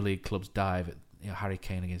Premier League clubs dive. Harry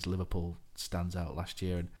Kane against Liverpool stands out last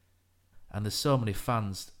year, and there's so many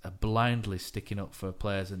fans are blindly sticking up for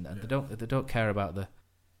players, and they don't care about the.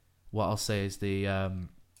 What I'll say is the game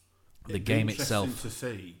itself. It'd be interesting to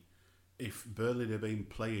see if Burnley had been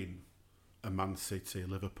playing a Man City,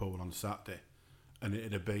 Liverpool on Saturday, and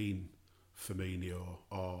it had been Firmino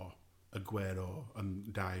or Aguero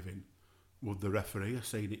and diving. Would the referee have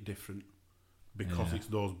seen it different? Because it's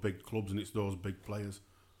those big clubs and it's those big players.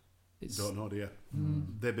 Don't know, do you?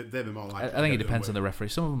 They'd be more likely. I think it depends on the referee.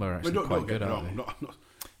 Some of them are actually quite good, aren't they?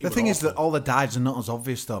 The thing is that all the dives are not as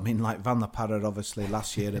obvious, though. I mean, like Van der Parra, obviously,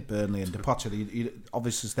 last year at Burnley, and Depoitre,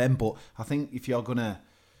 obvious as them. But I think if you're going to...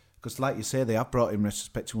 Because like you say, they have brought in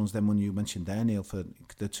retrospective ones, then when you mentioned there, Neil, for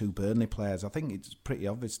the two Burnley players, I think it's pretty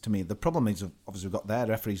obvious to me. The problem is, obviously, we've got their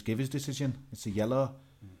referees give his decision. It's a yellow.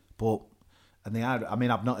 But... And they are. I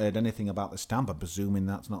mean, I've not heard anything about the stamp. I'm presuming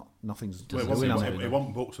that's nothing's. Well, it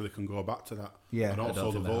wasn't booked, so they can go back to that. Yeah, and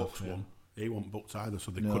also the Vokes one, he wasn't booked either,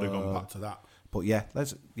 so they could have gone back to that. But yeah,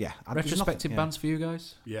 retrospective bans for you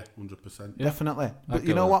guys. Yeah, 100%. Definitely. But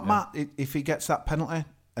you know what, Matt? If he gets that penalty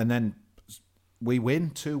and then we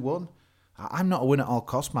win 2-1, I'm not a win at all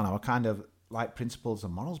costs man. I kind of like principles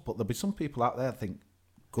and morals, but there'll be some people out there that think.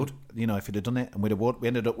 Good, if he'd have done it and we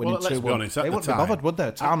ended up winning 2-1. Let's be honest, they wouldn't be bothered, would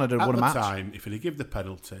they? Town would have won a match. At the time, if he'd give the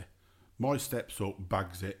penalty, Moy steps up,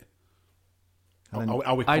 bags it.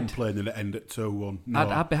 Are we complaining at end at 2-1? No.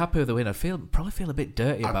 I'd be happy with the win. I'd probably feel a bit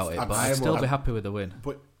dirty about it, but I'd still be happy with the win.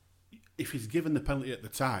 But if he's given the penalty at the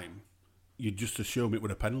time, you'd just assume it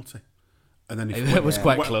was a penalty. And then it was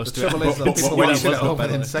quite close to it. But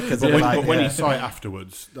when he saw it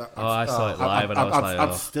afterwards, I saw it live, and I was like,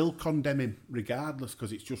 I'd still condemn him regardless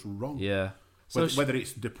because it's just wrong. Yeah. Whether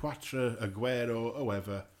it's De Poitre, Aguero,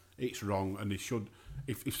 whoever, it's wrong, and he should.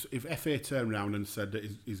 If FA turned around and said that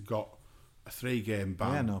he's got a 3-game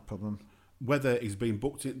ban, Yeah, no problem. whether he's been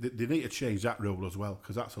booked in, they need to change that rule as well,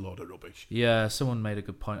 because that's a load of rubbish. Yeah, someone made a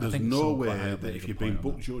good point. There's I think no someone quite way high up that made a if good you've been point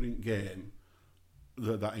on booked during game,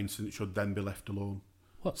 that incident should then be left alone.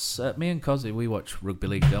 What's me and Cozzy, we watch rugby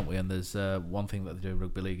league, don't we? And there's one thing that they do in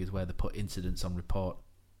rugby league is where they put incidents on report,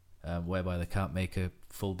 whereby they can't make a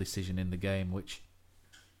full decision in the game, which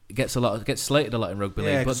gets slated a lot in rugby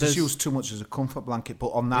league. Yeah, But because it's used too much as a comfort blanket. But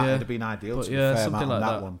on that, Yeah, it'd have been ideal but to be yeah, fair, something Matt, on like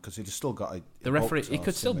that that. one, because he'd have still got the referee, he booked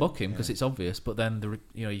could or still something. book him because Yeah. it's obvious. But then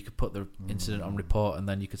you could put the incident on report, and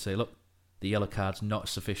then you could say, look, the yellow card's not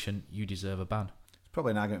sufficient. You deserve a ban. It's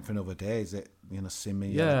probably an argument for another day. Is it? See me,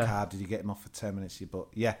 Yeah. yellow card. Did you get him off for 10 minutes? But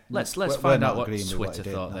yeah, Let's we're find not out what agreeing with Twitter he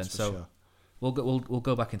did, thought then. that's for So sure. we'll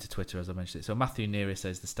go back into Twitter as I mentioned it. So Matthew Neary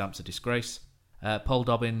says the stamp's a disgrace. Paul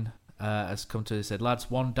Dobbin has come to said, lads,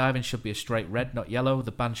 1, diving should be a straight red, not yellow.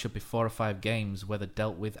 The ban should be 4 or 5 games, whether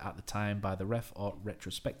dealt with at the time by the ref or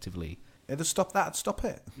retrospectively. It'd have stopped that. Stop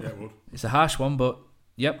it. Yeah, it would. It's a harsh one, but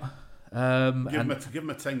yep. Give him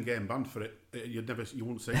a 10-game ban for it. You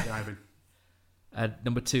wouldn't see it diving.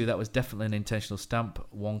 Number 2, that was definitely an intentional stamp.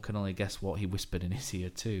 One can only guess what he whispered in his ear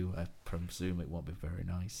too. I presume it won't be very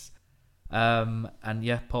nice. And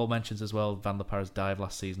yeah, Paul mentions as well Van der Par's dive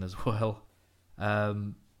last season as well.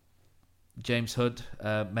 James Hood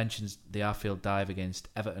mentions the Arfield dive against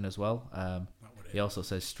Everton as well. He also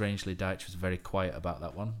says strangely Dyche was very quiet about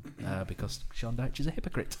that one because Sean Dyche is a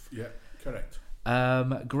hypocrite. Yeah, correct.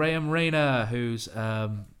 Graham Rayner, who's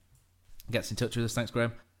gets in touch with us. Thanks,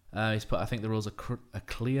 Graham. He's put, I think the rules are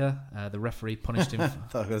clear. The referee punished him. I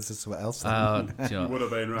thought it was just something else. Do you know, Would have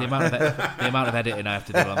been right. the amount of editing I have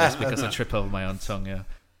to do on this because I trip over my own tongue.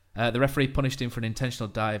 Yeah. The referee punished him for an intentional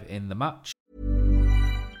dive in the match.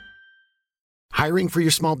 Hiring for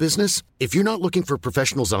your small business? If you're not looking for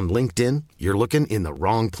professionals on LinkedIn, you're looking in the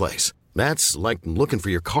wrong place. That's like looking for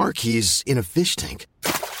your car keys in a fish tank.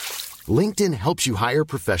 LinkedIn helps you hire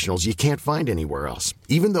professionals you can't find anywhere else,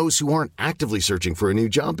 even those who aren't actively searching for a new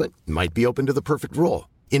job but might be open to the perfect role.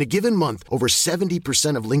 In a given month, over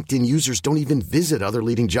 70% of LinkedIn users don't even visit other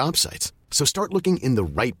leading job sites. So start looking in the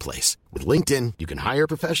right place. With LinkedIn, you can hire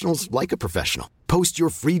professionals like a professional. Post your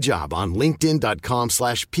free job on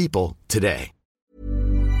linkedin.com/people today.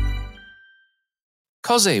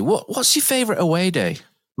 Cozzy, what's your favourite away day?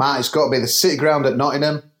 Matt, it's got to be the City Ground at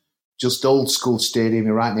Nottingham. Just old school stadium,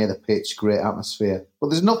 you're right near the pitch, great atmosphere. But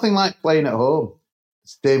there's nothing like playing at home.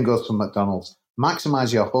 The same goes for McDonald's.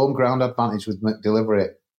 Maximise your home ground advantage with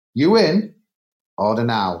McDelivery. You in? Order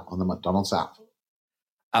now on the McDonald's app.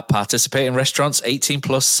 At participating restaurants, 18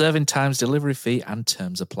 plus, serving times, delivery fee and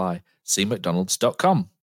terms apply. See mcdonalds.com.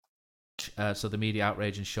 So the media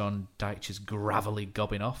outrage and Sean Dyche's gravelly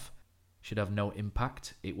gobbing off should have no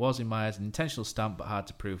impact. It was, in my eyes, an intentional stamp, but hard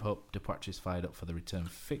to prove. Hope De Poitre's fired up for the return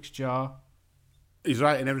fixture. He's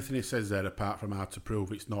right in everything he says there, apart from hard to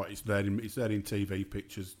prove. It's not. It's there in TV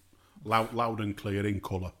pictures, loud and clear in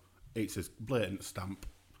colour. It's a blatant stamp.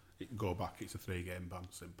 It can go back. It's a 3-game ban.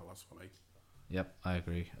 Simple as for me. Yep, I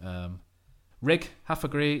agree. Rig, half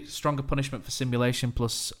agree. Stronger punishment for simulation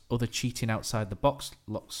plus other cheating outside the box.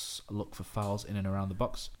 Look for fouls in and around the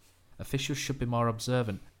box. Officials should be more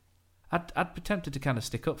observant. I'd be tempted to kind of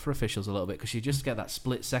stick up for officials a little bit because you just get that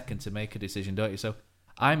split second to make a decision, don't you? So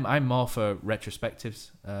I'm more for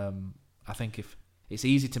retrospectives. I think if it's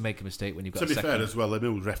easy to make a mistake when you've got. To be a second. fair as well, the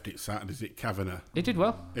who refed it Saturday, is it Kavanagh? He did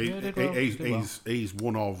well. He's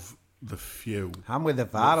one of the few. I'm with the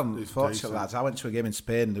VAR, It's unfortunately, decent. lads. I went to a game in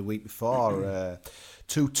Spain the week before.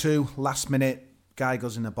 2-2, last minute, guy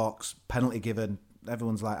goes in the box, penalty given.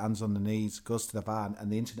 Everyone's like hands on the knees, goes to the VAR,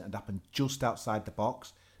 and the incident had happened just outside the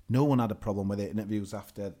box. No one had a problem with it. Interviews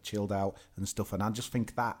after, chilled out and stuff. And I just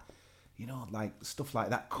think that, like stuff like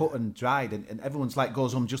that, cut and dried, and everyone's like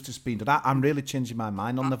goes home just as being done. I'm really changing my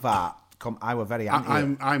mind on the VAR. I were very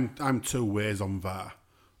anti. I'm two ways on VAR.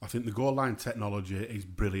 I think the goal line technology is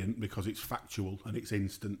brilliant because it's factual and it's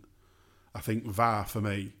instant. I think VAR for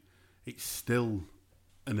me, it's still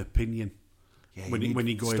an opinion. Yeah, when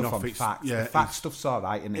you're going stuff off, on it's facts. yeah. The fact stuff's all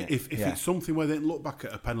right, isn't it? If it's something where they look back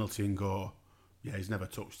at a penalty and go, yeah, he's never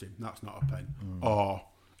touched him, that's not a pen. Or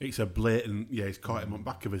it's a blatant, yeah, he's caught him on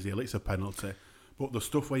back of his heel, it's a penalty. But the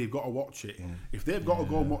stuff where you've got to watch it, if they've got to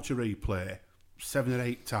go and watch a replay 7 or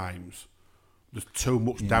 8 times There's too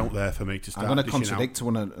much doubt there for me to start. I'm going to dishing contradict out.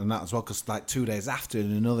 one on that as well, because like 2 days after,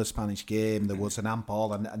 in another Spanish game, there was an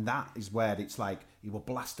handball, and that is where it's like he was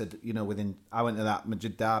blasted. Within I went to that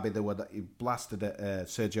Madrid derby. He blasted at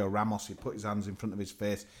Sergio Ramos. He put his hands in front of his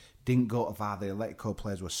face. Didn't go to VAR. The Atletico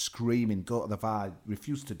players were screaming, "Go to the VAR!"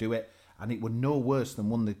 Refused to do it, and it was no worse than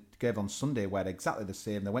one they gave on Sunday, where they're exactly the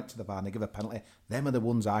same. They went to the VAR and they give a penalty. Them are the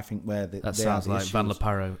ones I think where that sounds like Van La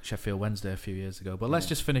Parra, Sheffield Wednesday a few years ago. But let's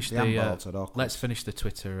just finish let's finish the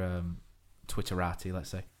Twitterati,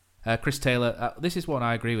 let's say. Chris Taylor, this is one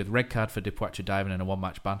I agree with. Red card for Depoitre diving and a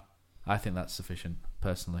 1-match ban. I think that's sufficient,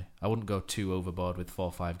 personally. I wouldn't go too overboard with 4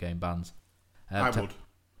 or 5 game bans. I would.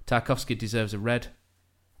 Tarkowski deserves a red.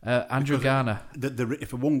 Andrew Garner.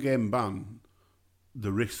 If a 1 game ban,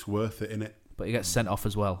 the risk's worth it, innit? But he gets sent off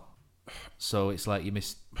as well. So it's like you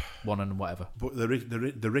missed one and whatever. But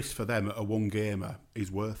the risk for them at a 1 gamer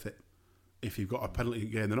is worth it. If you've got a penalty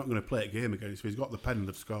game, they're not going to play a game again. So if he's got the pen and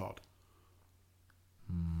they've scored.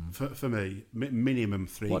 For me, minimum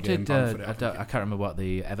 3 game ban for it. I can't remember what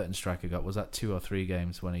the Everton striker got. Was that 2 or 3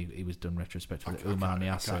 games when he was done retrospectively? Umar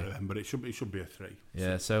Niasse. I can't remember, but it should be a 3.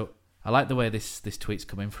 Yeah, so I like the way this tweet's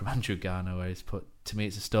coming from Andrew Garner, where he's put, to me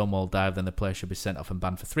it's a stonewall dive, then the player should be sent off and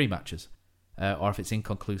banned for 3 matches. Or if it's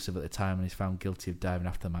inconclusive at the time and he's found guilty of diving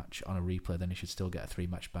after the match on a replay, then he should still get a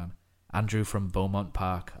 3-match ban. Andrew from Beaumont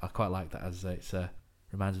Park. I quite like that, as it's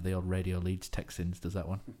reminds me of the old Radio Leeds Texans, does that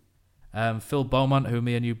one. Phil Beaumont, who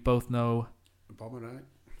me and you both know. Beaumont, right?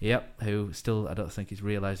 Yep, who still, I don't think he's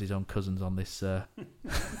realised his own cousin's on this on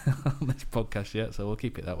this podcast yet, so we'll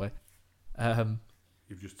keep it that way.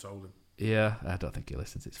 You've just told him. Yeah, I don't think he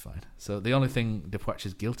listens, it's fine. So the only thing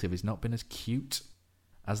Depoitre's guilty of is not being as cute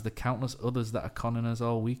as the countless others that are conning us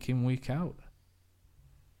all week in, week out.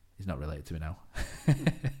 He's not related to me now.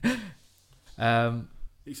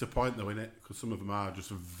 It's a point though, isn't it? Because some of them are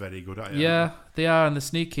just very good at it. Yeah, they are, and they're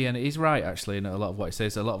sneaky, and he's right actually in a lot of what he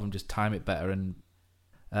says. A lot of them just time it better, and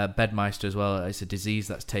Bedmeister as well. It's a disease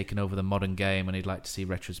that's taken over the modern game, and he'd like to see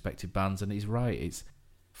retrospective bans, and he's right. It's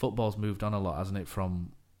football's moved on a lot, hasn't it,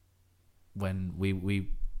 from when we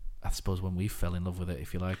I suppose when we fell in love with it,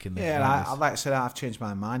 if you like. I like I said, I've changed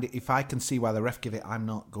my mind. If I can see why the ref give it, I'm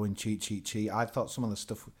not going cheat. I thought some of the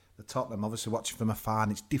stuff, the Tottenham, obviously watching from afar,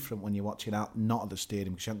 and it's different when you're watching out, not at the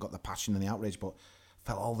stadium, because you haven't got the passion and the outrage, but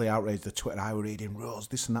felt all the outrage, the Twitter I were reading, Rose,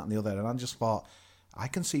 this and that and the other, and I just thought, I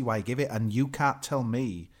can see why he give it, and you can't tell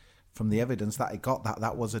me from the evidence that he got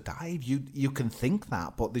that was a dive. You can think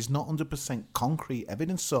that, but there's not 100% concrete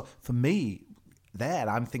evidence. So for me,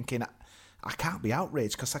 I'm thinking, I can't be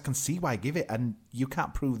outraged because I can see why I give it, and you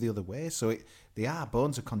can't prove the other way. So they are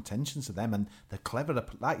bones of contention to them, and they're clever.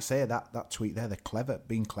 Like you say, that tweet there, they're clever,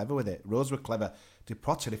 being clever with it. Rose were clever.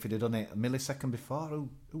 Depoitre, if he'd have done it a millisecond before,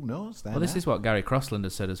 who knows then? Well, this is what Gary Crossland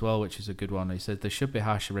has said as well, which is a good one. He said there should be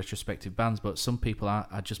harsher retrospective bans, but some people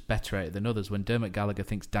are just better at it than others. When Dermot Gallagher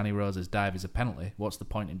thinks Danny Rose's dive is a penalty, what's the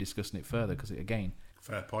point in discussing it further? Because again,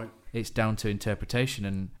 fair point. It's down to interpretation,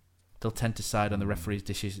 and they'll tend to side on the referee's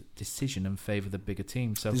decision and favour the bigger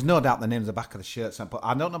team. So there's no doubt the names are back of the shirts, but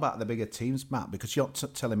I don't know about the bigger teams, Matt, because you're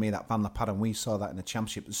telling me that Van La Parra, and we saw that in the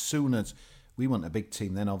Championship. As soon as we weren't a big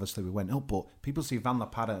team, then obviously we went up, but people see Van La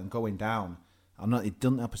Parra and going down. I'm not. It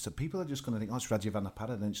doesn't help us. People are just going to think, oh, it's Reggie Van La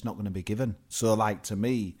Parra, then it's not going to be given. So, like, to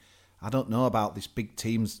me, I don't know about these big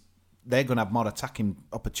teams. They're going to have more attacking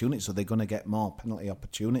opportunities, so they're going to get more penalty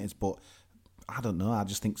opportunities. But I don't know. I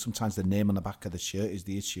just think sometimes the name on the back of the shirt is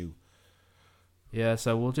the issue. Yeah,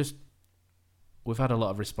 so we've had a lot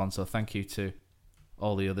of response, so thank you to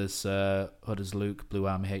all the others. Hudders Luke, Blue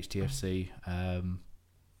Army, HTFC,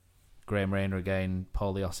 Graham Rayner again,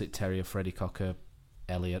 Paul the Ossett Terrier, Freddie Cocker,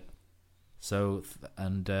 Elliot. So,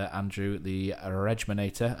 and Andrew the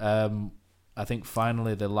Regminator. I think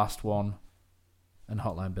finally the last one, and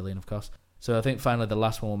Hotline Billion, of course. So I think finally the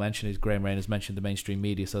last one we'll mention is Graham Rayner's mentioned the mainstream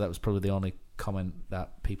media, so that was probably the only comment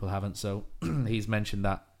that people haven't. So he's mentioned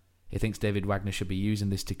that he thinks David Wagner should be using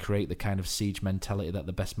this to create the kind of siege mentality that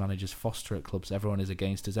the best managers foster at clubs. Everyone is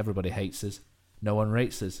against us, everybody hates us, no one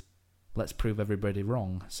rates us. Let's prove everybody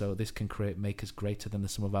wrong. So this can make us greater than the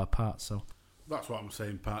sum of our parts. So that's what I'm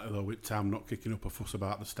saying, partly though, with Tam not kicking up a fuss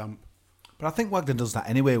about the stamp. But I think Wagner does that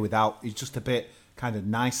anyway. He's just a bit kind of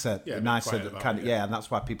nicer, and that's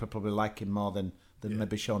why people probably like him more than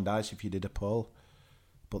maybe Sean Dyche if you did a poll.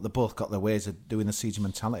 But they both got their ways of doing the siege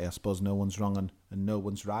mentality. I suppose no one's wrong and no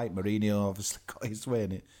one's right. Mourinho obviously got his way,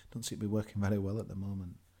 and it doesn't seem to be working very well at the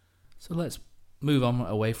moment. So let's move on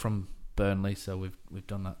away from Burnley. So we've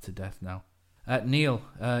done that to death now. Neil,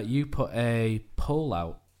 you put a poll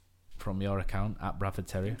out from your account at Bradford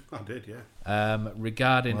Terrier. I did, yeah.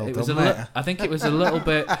 Regarding well it done, was I think it was a little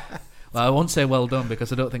bit. Well, I won't say well done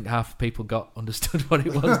because I don't think half people understood what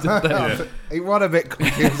it was, did they? It was a bit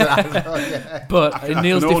confusing. But in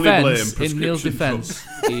Neil's Prescription defence,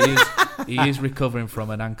 he is recovering from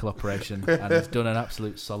an ankle operation and has done an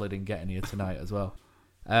absolute solid in getting here tonight as well.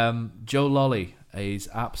 Joe Lolly is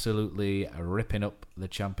absolutely ripping up the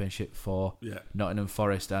championship for Nottingham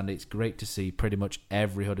Forest, and it's great to see pretty much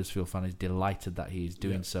every Huddersfield fan is delighted that he is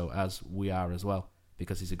doing so, as we are as well,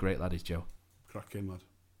 because he's a great lad, is Joe. Cracking lad.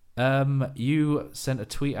 You sent a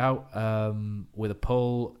tweet out with a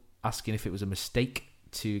poll asking if it was a mistake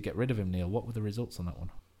to get rid of him, Neil. What were the results on that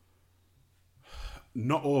one?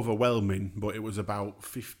 Not overwhelming, but it was about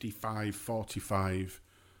 55-45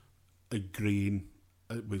 agreeing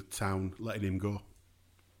with Town letting him go.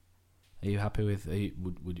 Are you happy with? Are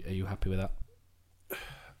you happy with that?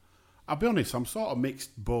 I'll be honest. I'm sort of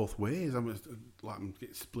mixed both ways. I'm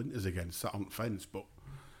getting splinters again, sat on the fence. But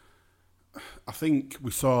I think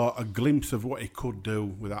we saw a glimpse of what he could do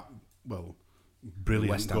with that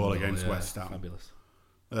brilliant goal against West Ham. Fabulous.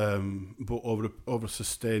 But over a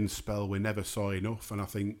sustained spell, we never saw enough. And I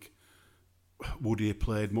think, would he have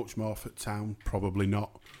played much more for Town? Probably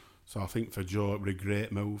not. So I think for Joe, it was a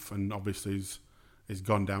great move, and obviously he's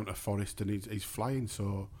gone down to Forest and he's flying.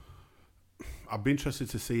 So I'd be interested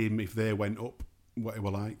to see him if they went up, what he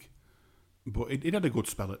were like. But he'd had a good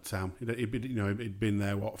spell at Town. He'd been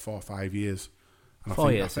there 4 or 5 years. And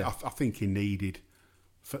 4 years. I think he needed.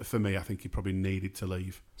 For me, I think he probably needed to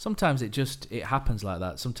leave. Sometimes it happens like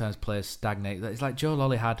that. Sometimes players stagnate. It's like Joe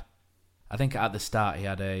Lolly had. I think at the start he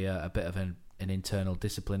had a bit of an internal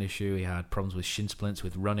discipline issue. He had problems with shin splints,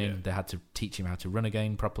 with running. Yeah. They had to teach him how to run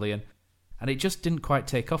again properly, and it just didn't quite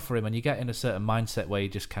take off for him. And you get in a certain mindset where you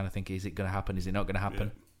just kind of think, is it going to happen? Is it not going to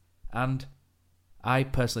happen? Yeah. And I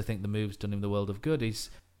personally think the move's done him the world of good.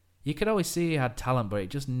 You could always see he had talent, but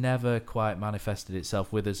it just never quite manifested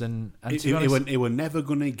itself with us. And to be honest, he were never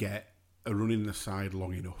going to get a run in the side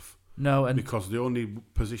long enough. No, because the only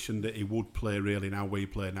position that he would play really now, where he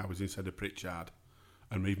play now, is instead of Pritchard.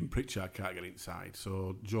 And even Pritchard can't get inside,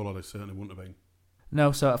 so Joe Lolly certainly wouldn't have been.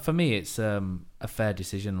 No, so for me, it's a fair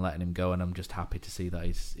decision letting him go, and I'm just happy to see that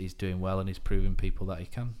he's doing well and he's proving people that he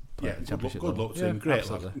can play at the championship level. Good luck to him.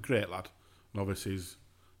 Great lad. And obviously he's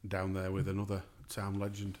down there with another Town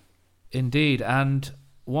legend. Indeed, and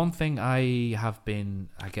one thing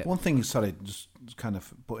just kind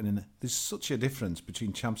of putting in, there's such a difference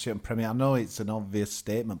between Championship and Premier. I know it's an obvious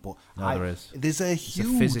statement, but there is. There's a huge,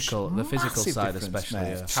 the physical side especially.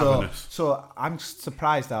 Yeah. So I'm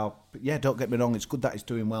surprised how. Yeah, don't get me wrong, it's good that he's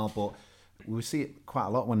doing well, but we see it quite a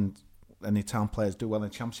lot when any Town players do well in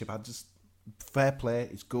the Championship. Fair play,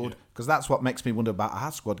 it's good, because that's what makes me wonder about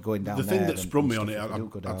our squad going down. The thing that sprung me on it,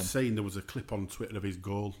 I'd seen there was a clip on Twitter of his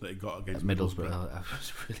goal that he got against Middlesbrough,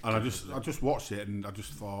 and I just watched it and I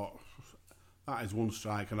just thought, that is one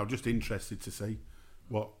strike, and I'm just interested to see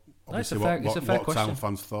what Town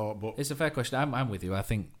fans thought. But it's a fair question. I'm with you. I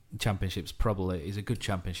think Championship's probably he's a good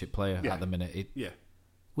Championship player at the minute.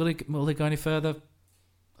 Will he go any further?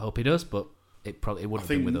 I hope he does, but it wouldn't have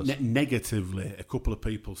been with us. Negatively, a couple of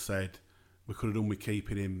people said we could have done with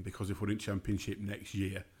keeping him, because if we're in Championship next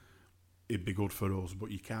year, it'd be good for us. But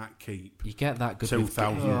you can't keep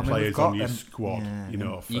 2,000 players on your squad.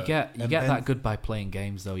 You get that good by playing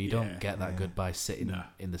games, though. You don't get that good by sitting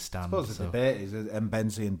in the stands. I suppose the debate is,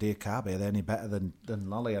 Mbenzi and Diakabi, are they any better than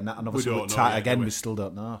Lolly? And obviously we're tight again. We still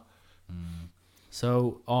don't know.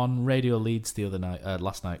 So on Radio Leeds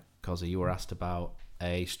last night, Cozzy, you were asked about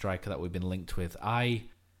a striker that we've been linked with. I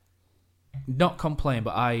not complain,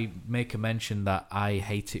 but I make a mention that I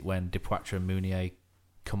hate it when Depoitre and Mounier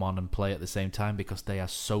come on and play at the same time, because they are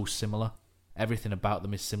so similar. Everything about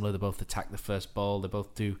them is similar. They both attack the first ball. They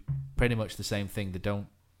both do pretty much the same thing. They don't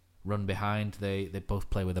run behind. They both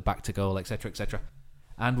play with a back to goal, etc., etc.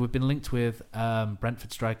 And we've been linked with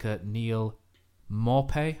Brentford striker Neil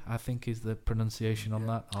Maupay, I think is the pronunciation on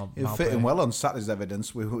that. He'll fit in well on Saturday's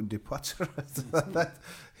evidence with Depoitre.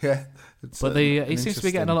 But he seems to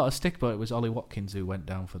be getting a lot of stick. But it was Ollie Watkins who went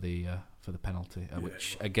down for the penalty,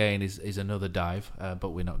 which again is another dive. But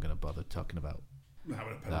we're not going to bother talking about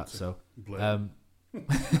that. So,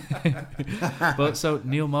 but so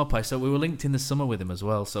Neil Maupay. So we were linked in the summer with him as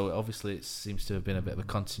well. So obviously it seems to have been a bit of a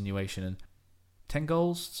continuation. And 10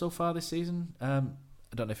 goals so far this season.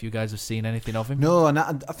 I don't know if you guys have seen anything of him. No, and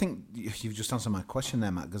I think you've just answered my question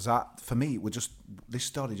there, Matt, because for me, this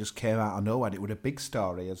story just came out of nowhere. It was a big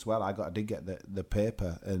story as well. I did get the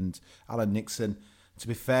paper, and Alan Nixon, to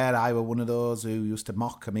be fair, I were one of those who used to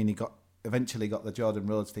mock. I mean, he eventually got the Jordan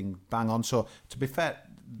Rhodes thing bang on. So, to be fair,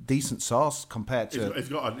 decent source compared to... He's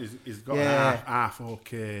got an half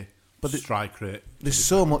okay strike rate. There's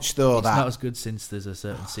so much though It's that not as good since there's a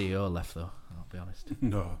certain CEO left, though. I'll be honest.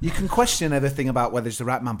 No. you can question everything about whether it's the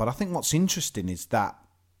right man, but I think what's interesting is that,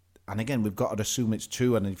 and again, we've got to assume it's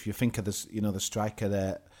true. And if you think of this, the striker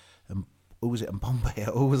there, who was it? Mbombé.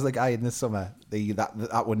 Who was the guy in the summer?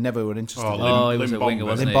 That would never were interested. He was a winger,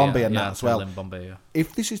 wasn't he? Mbombé and that as well. Mbombé, yeah.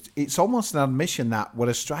 If this is, it's almost an admission that we're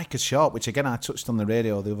a striker short. Which again, I touched on the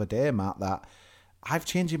radio the other day, Matt. That I've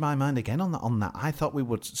changed my mind again on that. I thought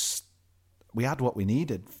we had what we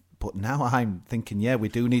needed, but now I'm thinking, yeah, we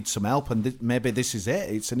do need some help, and maybe this is it.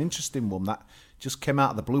 It's an interesting one that just came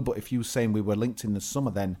out of the blue. But if you were saying we were linked in the summer,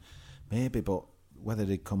 then maybe, but whether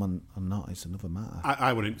they'd come on or not is another matter.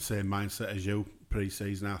 I wouldn't say mindset as you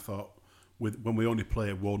pre-season. I thought when we only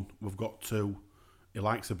play one, we've got two. He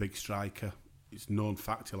likes a big striker. It's known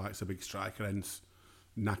fact he likes a big striker, hence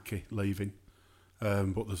Naki leaving.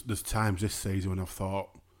 But there's times this season when I've thought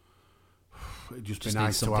it'd just be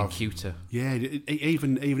nice to have cuter. Yeah,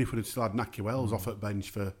 even if we'd still had Naki Wells off at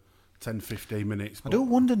bench for 10-15 minutes. I do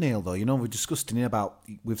wonder, Neil, though, we've discussed in here about,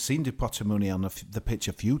 we've seen Potamuni on the pitch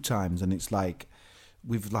a few times, and it's like,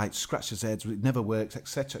 we've scratched his heads, it never works,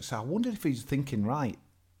 etc. So I wonder if he's thinking, right,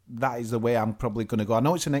 that is the way I'm probably going to go. I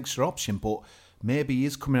know it's an extra option, but maybe he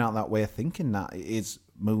is coming out that way thinking that it is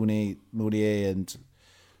Mounier and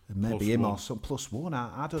maybe plus him one. or some +1.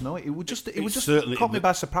 I don't know. It would just certainly caught me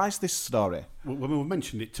by surprise, this story. Well, we've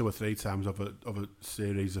mentioned it 2 or 3 times of a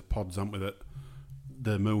series of pods, haven't we, that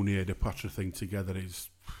the Mounier de Patra thing together is,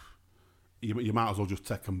 you might as well just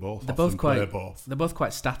take them both. They're off both and play both. They're both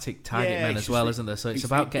quite static target men as well, isn't there? So it's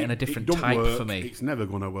about getting a different it don't type work. for me. It's never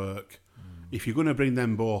going to work. If you're going to bring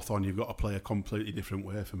them both on, you've got to play a completely different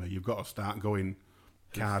way for me. You've got to start going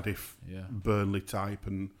Cardiff, Burnley type,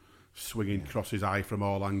 and swinging crosses high from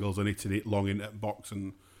all angles and hitting it long into the box,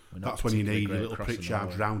 and that's when you need your little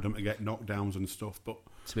Pritchards round them to get knockdowns and stuff. But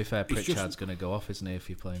to be fair, Pritchard's going to go off, isn't he, if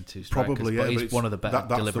you're playing 2 strikers? Probably, but he's one of the better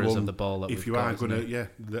deliverers of the ball that if we've you got, are going to,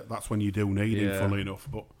 that's when you do need him, funnily enough.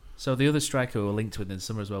 But so the other striker we were linked with in the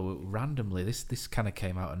summer as well, randomly, this kind of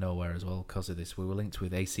came out of nowhere as well because of this. We were linked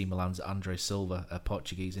with AC Milan's Andre Silva, a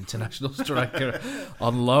Portuguese international striker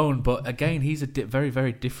on loan. But again, he's a very,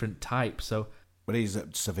 very different type. So. But he's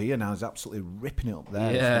at Sevilla now. He's absolutely ripping it up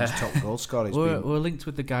there. Yeah. He's top goal scorer. We're linked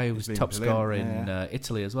with the guy who was top scorer in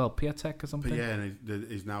Italy as well, Piatek or something. Yeah, and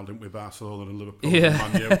he's now linked with Barcelona and Liverpool.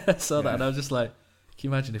 Yeah, I saw that, and I was just like, can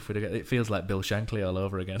you imagine if we'd have got, it feels like Bill Shankly all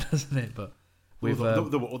over again, doesn't it? But there were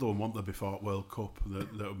other one, weren't there, before World Cup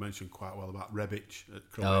that were mentioned quite well about Rebic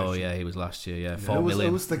at Croatia. Oh yeah, he was last year. Yeah, 4 million.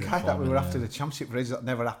 Who was the guy that we were after the championship race that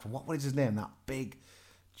never happened? What was his name? That big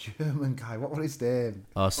German guy. What was his name?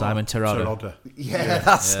 Oh, Simon Terodde. Yeah,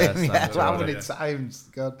 that's him. Yeah, how many times?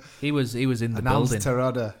 God. He was in the building.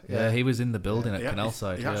 Terodde. Yeah, he was in the building at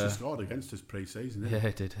Canalside. He actually scored against us pre-season. Yeah,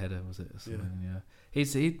 he did. Header, was it? Yeah. He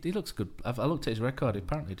looks good. I looked at his record.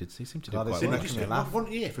 Apparently, he seemed to do quite well. Wasn't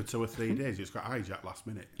here for 2 or 3 days. It's got hijacked last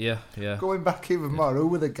minute. Yeah. Going back even more, who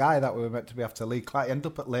were the guy that we were meant to be after Lee Clark? He ended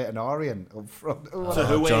up at Leyton Orient up front.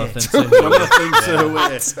 Jonathan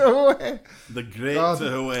Tahoué. The great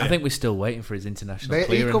Tahoué. I think we're still waiting for his international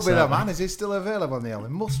clearance. He could be the man. Is he still available, Neil? He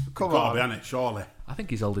must come on. Got to be on it, surely. I think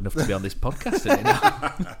he's old enough to be on this podcast, isn't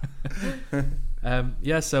he?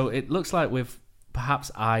 Now? So it looks like we've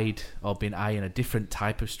perhaps been eyeing a different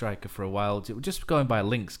type of striker for a while. Just going by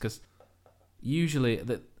links, because usually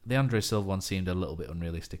the Andre Silva one seemed a little bit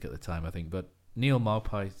unrealistic at the time, I think. But Neil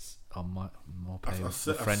Maupay's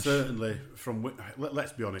French. Certainly,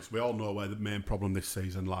 let's be honest, we all know where the main problem this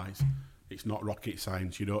season lies. It's not rocket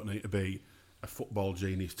science. You don't need to be a football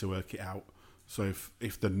genius to work it out. So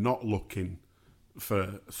if they're not looking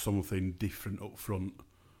for something different up front,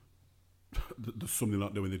 there's something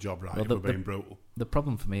not doing the job right. We're being brutal. The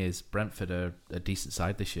problem for me is Brentford are a decent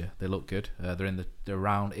side this year. They look good. They're in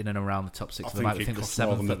and around the top 6. I think the 7th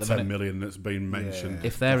more than the 10 million that's been mentioned.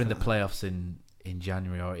 If they're in the playoffs in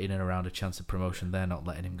January or in and around a chance of promotion, they're not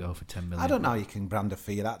letting him go for 10 million. I don't know how you can brand a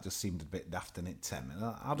fee. That just seemed a bit daft in it, 10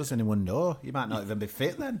 million. How does anyone know? You might not even be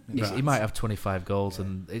fit then. He might have 25 goals,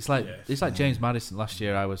 and it's like James Maddison last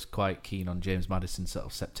year. I was quite keen on James Maddison sort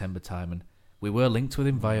of September time, and we were linked with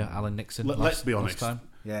him via Alan Nixon. Let's be honest.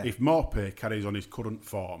 If Maupay carries on his current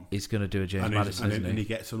form, he's going to do a James Maddison, and he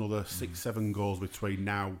gets another 6-7 goals between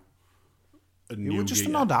now and New Year. Just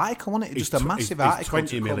an odd article, wasn't it? Just a massive article.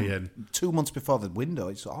 20 million. 2 months before the window.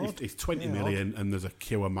 It's odd. It's 20 million, and there's a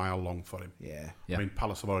queue a mile long for him. Yeah. I mean,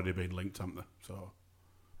 Palace have already been linked, haven't they? So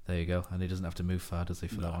there you go. And he doesn't have to move far, does he,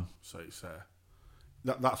 for that one? So it's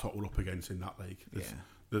that's what we're up against in that league.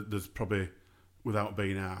 There's probably, without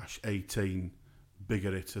being harsh, 18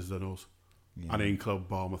 bigger hitters than us. And include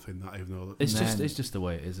Bournemouth in that, even though it's just the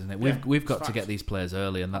way it is, isn't it? We've got to get these players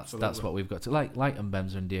early, and that's what we've got to like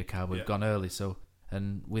Mbemza and Diakar. We've gone early, so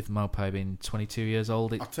and with Maupay being 22 years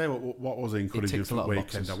old, I'll tell you what was encouraging for the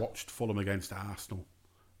weekend. I watched Fulham against Arsenal,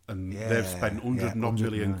 and they've spent 100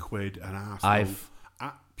 million quid, and Arsenal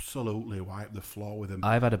absolutely wiped the floor with them.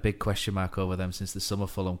 I've had a big question mark over them since the summer,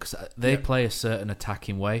 Fulham, because they play a certain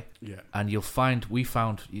attacking way, and you'll find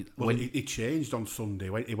it changed on Sunday.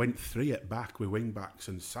 He went 3 at back with wing backs,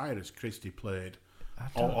 and Cyrus Christie played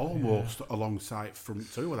almost alongside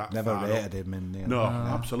front 2 of that. Never rated him in there. No,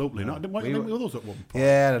 absolutely not. Didn't we with us at one point?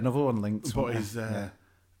 Yeah, another one linked. But his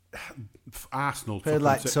Arsenal played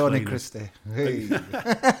like Tony Christie. Hey.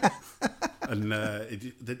 And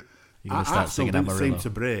you're going to start singing Arsenal didn't Amarillo. seem to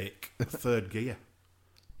break third gear.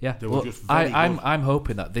 Yeah, They were just very I'm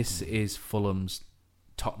hoping that this is Fulham's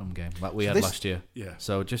Tottenham game like we had last year. Yeah.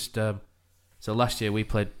 So just so last year we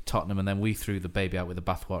played Tottenham and then we threw the baby out with the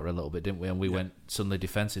bathwater a little bit, didn't we? And we went suddenly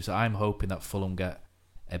defensive. So I'm hoping that Fulham get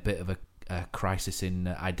a bit of a crisis in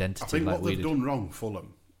identity. I think like what we they've did. done wrong,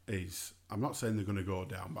 Fulham, is I'm not saying they're going to go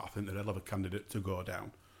down, but I think they're a hell of a candidate to go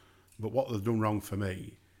down. But what they've done wrong for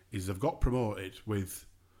me is they've got promoted with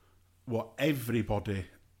what everybody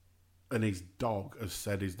and his dog has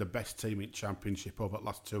said is the best team in Championship over the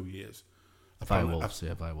last 2 years. Via Wolves.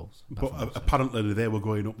 But apparently they were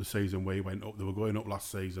going up the season we went up. They were going up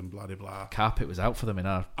last season, blah, blah, blah. Carpet was out for them in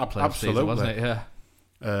our playoff Absolutely. season, wasn't it? Yeah.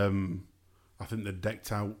 I think they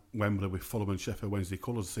decked out Wembley with Fulham and Sheffield Wednesday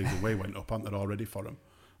colours the season we went up, aren't they, already for them?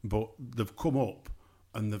 But they've come up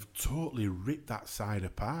and they've totally ripped that side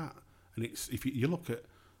apart. And it's if you look at,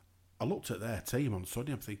 I looked at their team on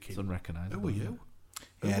Sunday, I'm thinking, It's unrecognisable. who are you?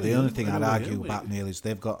 Yeah, the only thing I'd argue about, Neil, is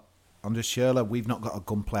they've got under Schürrle, we've not got a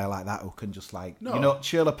gun player like that who can just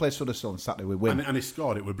Schürrle plays for us on Saturday, we win. And he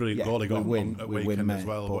scored it with a brilliant goal he got at weekend as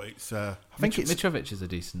well. But it's I think Mitrovic is a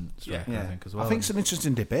decent striker, I think, as well. I think it's an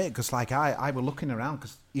interesting debate because, like, I were looking around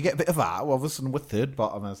because you get a bit of that. All of a sudden, we're third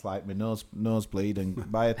bottom. It's like my nosebleed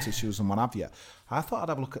and bio tissues and what have you. I thought I'd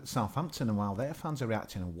have a look at Southampton and while their fans are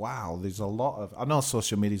reacting, and wow, there's a lot of. I know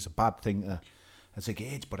social media is a bad thing as a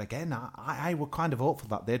gauge, but again, I were kind of hopeful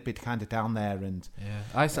that they'd be kind of down there. And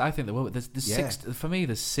I think they will. There's 6 for me.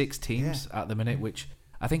 There's 6 teams at the minute, which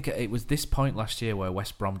I think it was this point last year where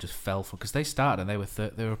West Brom just fell for because they started and they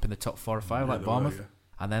were up in the top 4 or 5 like Bournemouth,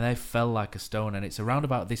 and then they fell like a stone. And it's around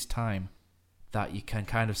about this time that you can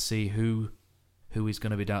kind of see who is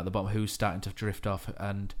going to be down at the bottom, who's starting to drift off.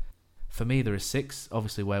 And for me, there are 6.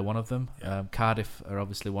 Obviously, we're one of them. Cardiff are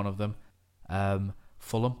obviously one of them.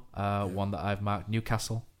 Fulham, one that I've marked.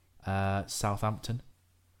 Newcastle, Southampton,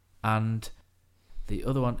 and the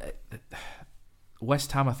other one,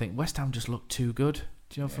 West Ham. I think West Ham just looked too good.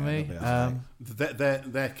 Do you know for me?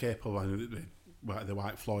 They're capable. The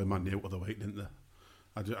White Floyd man knew the week, didn't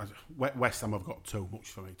they? West Ham have got too much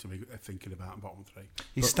for me to be thinking about bottom 3.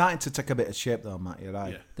 He's starting to take a bit of shape though, Matt. You're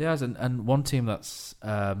right. He has, and one team that's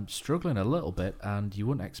struggling a little bit, and you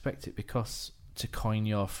wouldn't expect it because, to coin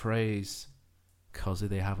your phrase, because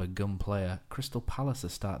they have a gun player, Crystal Palace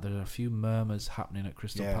there are a few murmurs happening at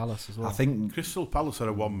Crystal Palace as well. I think Crystal Palace are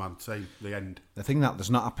a one-man team. The end. The thing that does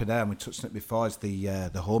not happen there, and we touched on it before, is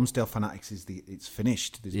the Homesdale Fanatics it's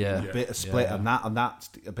finished. There's been a bit of split and that's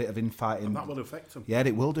a bit of infighting. And that will affect them. Yeah,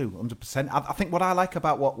 it will do 100%. I think what I like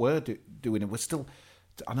about what we're doing, and we're still,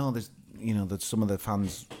 I know there's some of the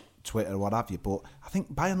fans Twitter or what have you, but I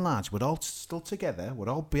think by and large we're all still together, we're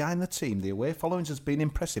all behind the team. The away followings has been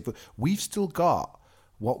impressive, but we've still got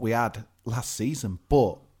what we had last season,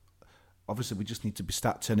 but obviously we just need to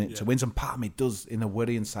start turning it to wins, and part of me does, in a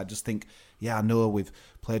worrying side, just think, I know we've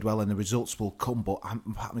played well and the results will come, but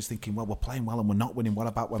part of me's thinking, well, we're playing well and we're not winning, what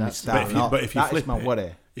about when we start? But if you flip my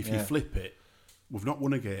worry. If you flip it, we've not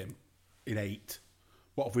won a game in 8.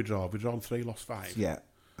 What have we drawn? Have we drawn 3, lost 5? Yeah,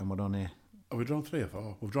 and we're on here. Have we drawn 3 or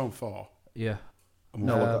 4? We've drawn 4. Yeah.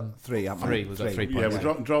 No, we've got 3. We've got 3 points. Yeah,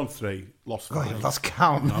 we've drawn 3, lost 5. God, lost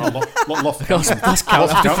count. No, lost count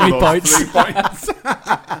after 3 points. 3 points.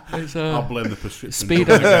 I'll blame the prescription.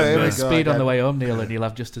 Speed on the way home, Neil, and you'll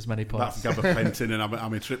have just as many points. That's gabapentin and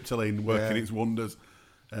amitriptyline working its wonders.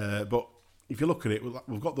 But if you look at it,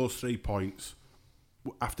 we've got those 3 points.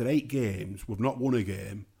 After 8 games, we've not won a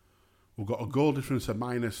game. We've got a goal difference of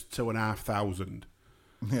minus 2,500.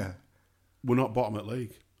 Yeah. We're not bottom at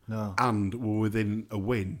league. No. And we're within a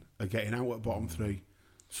win of getting out at bottom 3.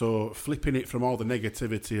 So flipping it from all the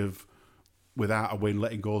negativity of without a win,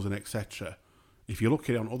 letting goals and etc. If you look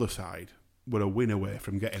at it on the other side, we're a win away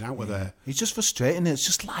from getting out of there. It's just frustrating. It's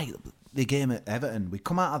just like the game at Everton. We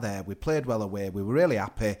come out of there, we played well away, we were really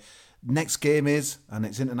happy. next game is, and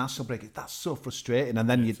it's international break. That's so frustrating. And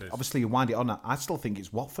then you wind it on. I still think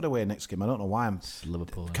it's Watford away next game. I don't know why I'm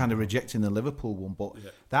Liverpool, kind of rejecting the Liverpool one, but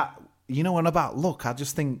that, and about luck, I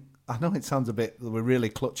just think, I know it sounds a bit, we're really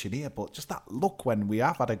clutching here, but just that luck when we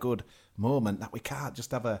have had a good moment that we can't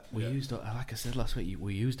just have a... We used, like I said last week,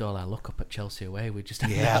 we used all our luck up at Chelsea away. We just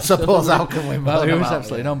I suppose how can we... Well, it was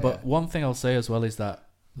absolutely none. But one thing I'll say as well is that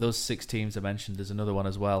those 6 teams I mentioned, there's another one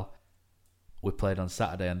as well. We played on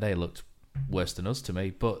Saturday and they looked worse than us to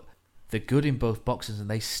me, but they're good in both boxes and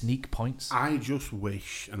they sneak points. I just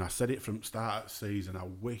wish, and I said it from the start of the season, I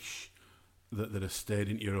wish that they'd have stayed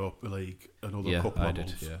in Europa League another couple of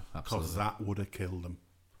months, because that would have killed them.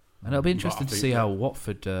 And it'll be interesting to see how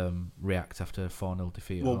Watford react after a 4-0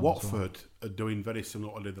 defeat. Well, Watford are doing very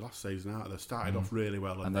similar to what they did the last season, aren't they? They started off really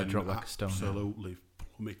well and then they dropped like a stone. Absolutely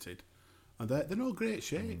plummeted. And they're no great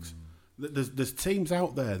shakes. There's teams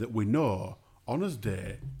out there that we know, on us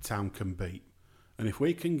day, Town can beat. And if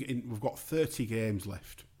we can, we've got 30 games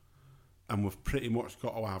left, and we've pretty much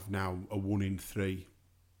got to have now a 1-in-3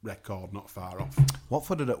 record, not far off.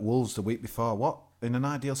 Watford are at Wolves the week before. What, in an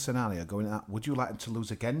ideal scenario, going at, would you like them to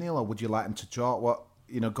lose again, Neil, or would you like them to draw? What,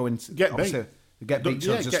 going to get beat? Get beat,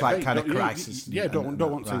 so just like beat. Kind of crisis. Don't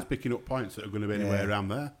want teams picking up points that are going to be anywhere around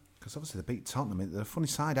there. Because obviously they beat Tottenham. They're a funny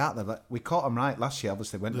side out there. Like, we caught them right last year.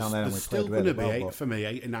 Obviously went down there and we played really well. There's still going to be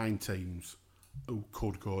 8 or 9 teams who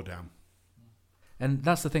could go down. And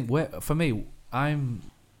that's the thing. For me, I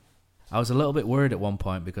was a little bit worried at one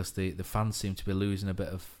point because the fans seem to be losing a bit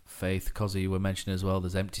of faith. Cozzy, you were mentioning as well,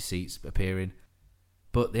 there's empty seats appearing.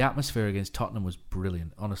 But the atmosphere against Tottenham was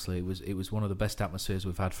brilliant. Honestly, it was one of the best atmospheres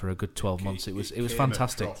we've had for a good 12 months. It was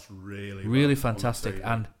fantastic. Really fantastic.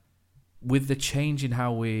 And with the change in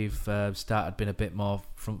how we've started being a bit more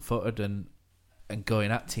front-footed and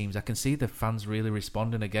going at teams, I can see the fans really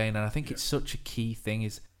responding again. And I think it's such a key thing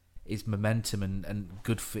is momentum and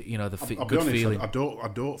good, I'll good be honest, feeling. I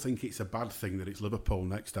don't think it's a bad thing that it's Liverpool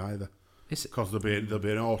next either, because there'll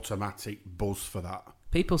be an automatic buzz for that.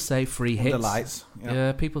 People say free hits. Lights,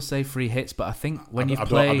 yeah, people say free hits, but I think when I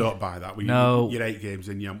don't buy that. You're 8 games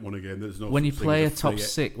in, you haven't won a game. There's no. When you play a top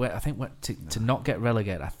 6, I think to not get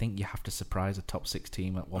relegated, I think you have to surprise a top 6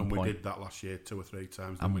 team at one point. And we did that last year 2 or 3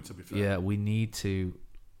 times. Didn't we, to be fair? Yeah, we need to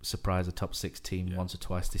surprise a top 6 team once or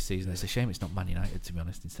twice this season. It's a shame it's not Man United, to be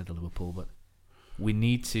honest, instead of Liverpool, but we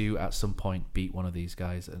need to at some point beat one of these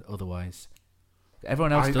guys, and other's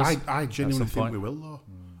everyone else does. I genuinely think we will, though.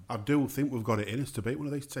 I do think we've got it in us to beat one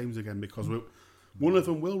of these teams again, because one of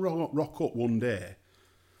them will rock up one day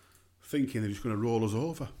thinking they're just going to roll us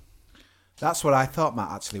over. That's what I thought,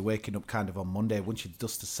 Matt, actually, waking up kind of on Monday, once you'd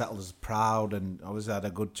dust to settle as proud and obviously had a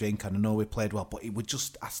good drink, and I know we played well, but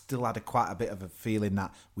I still had quite a bit of a feeling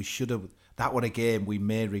that we should have, that was a game we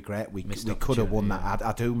may regret. We could have won that.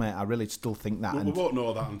 I do, mate. I really still think that. We won't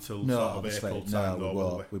know that until sort of April time,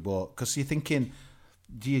 though, we won't. Because you're thinking,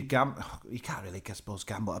 do you gamble? You can't really, I suppose,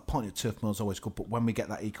 gamble. A point at Turf Moor's always good, but when we get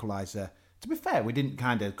that equaliser, to be fair, we didn't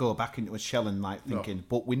kind of go back into a shell and thinking,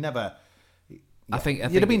 but we we I think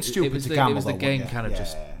you'd have been stupid to gamble. It was the game kind of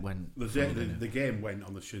just went. The game went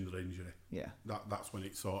on the Schindler injury. Yeah, that's when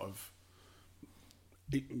it sort of.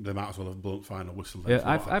 They might as well have blown final whistle. Yeah,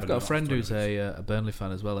 I've got a friend who's a Burnley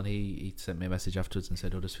fan as well, and he sent me a message afterwards and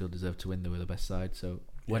said Huddersfield deserved to win. They were the best side. So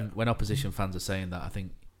when opposition fans are saying that, I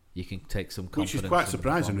think you can take some confidence. Which is quite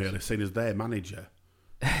surprising, really, seeing as their manager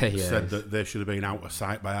said that they should have been out of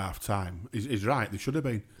sight by half time. He's right, they should have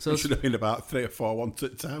been. So they should have been about 3 or 4-1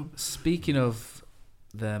 at town. Speaking of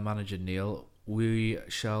their manager, Neil, we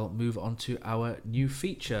shall move on to our new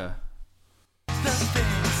feature. The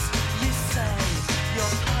things you say,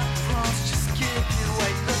 your platforms just give you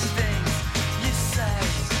away. The things you say,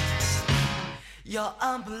 you're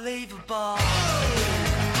unbelievable.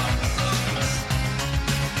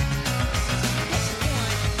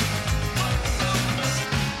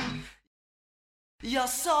 You're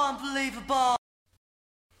so unbelievable.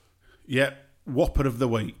 Yeah, Whopper of the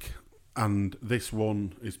Week. And this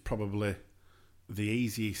one is probably the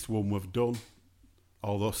easiest one we've done.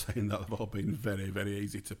 Although saying that, they've all been very, very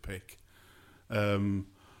easy to pick. I'm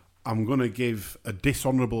going to give a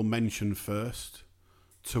dishonourable mention first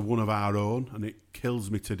to one of our own, and it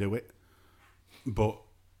kills me to do it. But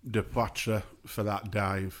De Poitre for that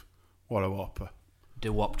dive, what a whopper.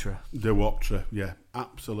 De Poitre, yeah.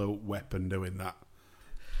 Absolute weapon doing that.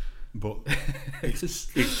 But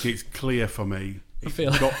it's clear for me. It's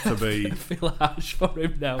got to be. I feel harsh for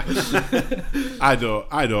him now. I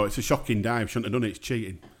don't. It's a shocking dive. Shouldn't have done it. It's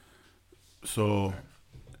cheating. So,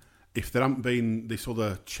 if there hadn't been this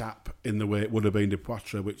other chap in the way it would have been De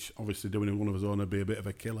Poitre, which obviously doing it one of his own would be a bit of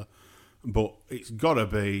a killer. But it's got to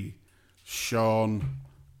be Sean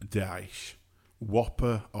Dyche,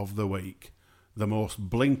 Whopper of the Week, the most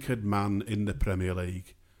blinkered man in the Premier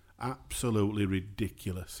League. Absolutely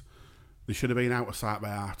ridiculous. They should have been out of sight by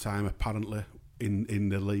half time, apparently, in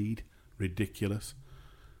the lead. Ridiculous.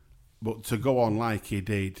 But to go on like he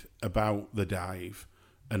did about the dive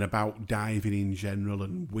and about diving in general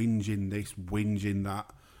and whinging this, whinging that,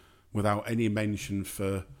 without any mention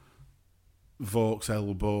for Vokes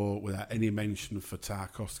elbow, without any mention for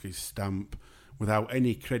Tarkowski's stamp, without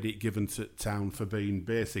any credit given to Town for being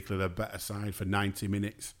basically the better side for 90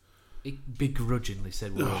 minutes. He begrudgingly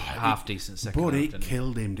said we were half decent second half. But it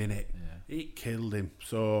killed him, didn't it? Yeah. It killed him.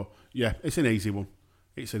 So, yeah, it's an easy one.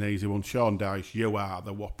 It's an easy one. Sean Dyche, you are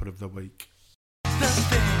the Whopper of the Week. The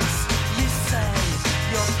things you say,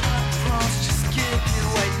 your patrons just give you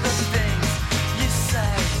away. The things you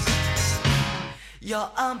say,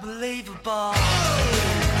 you're unbelievable.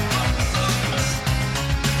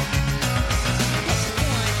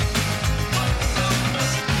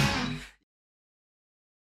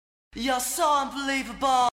 You're so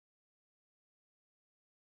unbelievable.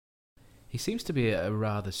 He seems to be a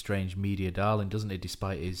rather strange media darling, doesn't he,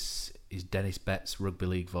 despite his Dennis Betts rugby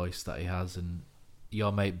league voice that he has. And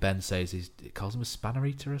your mate Ben says he calls him a spanner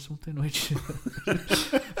eater or something, which I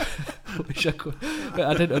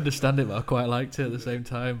didn't understand it, but I quite liked it at the same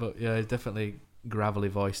time. But yeah, he's definitely gravelly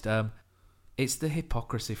voiced. It's the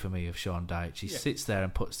hypocrisy for me of Sean Dyche. He sits there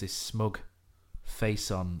and puts this smug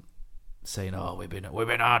face on, saying, "Oh, we've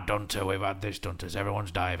been hard done to. We've had this done to us.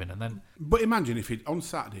 Everyone's diving." And then, but imagine if on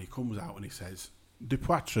Saturday he comes out and he says,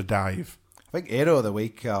 "Depoitre dive." I think Hero of the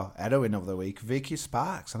Week or Heroine of the Week, Vicky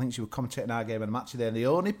Sparks. I think she was commentating our game and match today. And the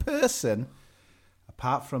only person,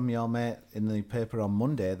 apart from your mate in the paper on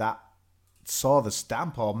Monday, that saw the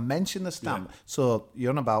stamp or mentioned the stamp. Yeah. So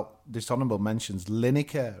you're on about dishonourable mentions.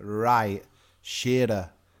 Lineker, Wright,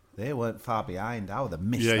 Shearer. They weren't far behind. How they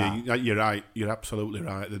missed that. Yeah, you're right. You're absolutely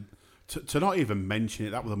right. To not even mention it,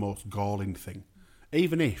 that was the most galling thing.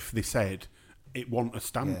 Even if they said it wasn't a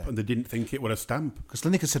stamp and they didn't think it was a stamp. Because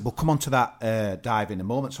Lineker said, we'll come on to that dive in a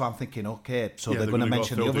moment. So I'm thinking, okay, so they're going to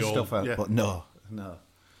mention the other stuff. But no.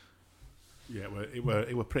 Yeah,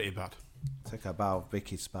 it were pretty bad. Take a bow,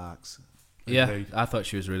 Vicky Sparks. Yeah, indeed. I thought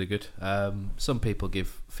she was really good. Some people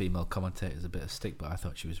give female commentators a bit of stick, but I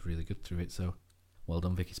thought she was really good through it. So well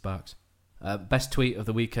done, Vicky Sparks. Best tweet of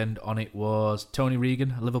the weekend on it was Tony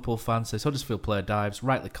Regan, a Liverpool fan, says Huddersfield player dives,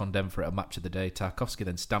 rightly condemned for it, a match of the day. Tarkowski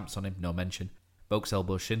then stamps on him, no mention. Vokes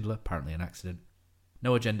elbow Schindler, apparently an accident.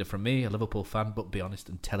 No agenda from me, a Liverpool fan, but be honest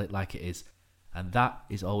and tell it like it is. And that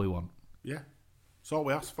is all we want. Yeah, it's all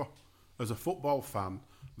we ask for. As a football fan,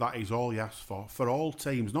 that is all you ask for all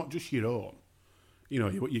teams, not just your own. You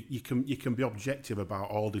know, you can be objective about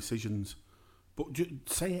all decisions, but just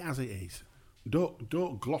say it as it is.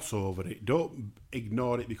 Don't gloss over it. Don't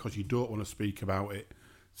ignore it because you don't want to speak about it.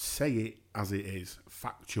 Say it as it is,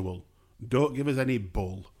 factual. Don't give us any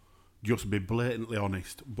bull. Just be blatantly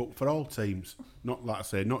honest. But for all teams, not like I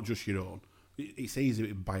say, not just your own. It's easy to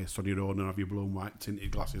be biased on your own and have your blue and white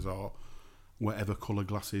tinted glasses or whatever colour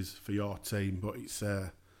glasses for your team. But it's,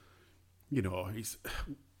 it's.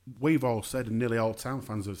 We've all said, and nearly all Town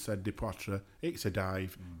fans have said, Depoitre, it's a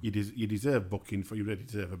dive. You deserve booking for, you really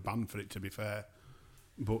deserve a ban for it, to be fair.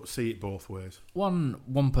 But see it both ways.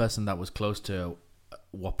 One person that was close to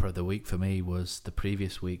Whopper of the Week for me was the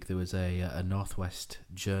previous week. There was a Northwest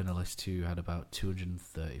journalist who had about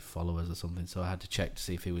 230 followers or something, so I had to check to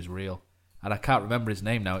see if he was real. And I can't remember his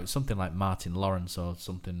name now. It was something like Martin Lawrence or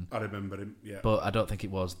something. I remember him, yeah. But I don't think it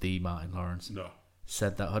was the Martin Lawrence. No.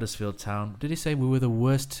 Said that Huddersfield Town, did he say we were the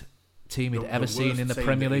worst team he'd ever seen in the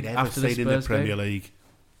Premier League after the Spurs game?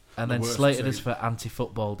 And then slated us for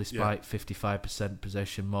anti-football despite 55%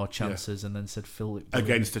 possession, more chances, and then said Philip Billing,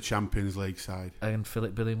 against the Champions League side. And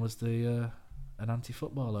Philip Billing was the an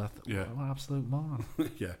anti-footballer. What an absolute moron.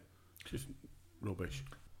 Yeah, just rubbish.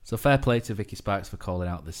 So fair play to Vicky Sparks for calling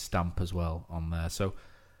out this stamp as well on there.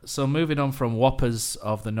 So moving on from Whoppers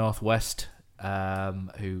of the Northwest,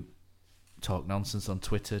 who talk nonsense on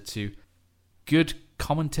Twitter, to good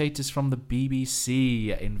commentators from the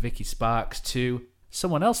BBC in Vicky Sparks, to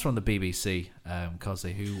someone else from the BBC,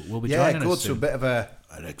 Cosy, who will be joining us soon. To a bit of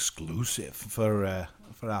an exclusive for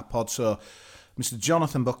our pod. So Mr.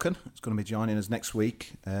 Jonathan Buchan is going to be joining us next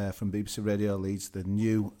week from BBC Radio Leeds, the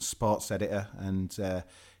new sports editor, and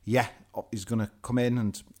he's going to come in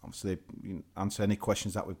and obviously answer any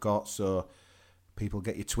questions that we've got. So people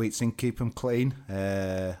get your tweets in, keep them clean,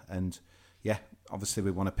 and obviously we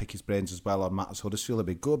want to pick his brains as well on matters Huddersfield. It'd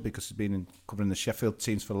be good because he's been covering the Sheffield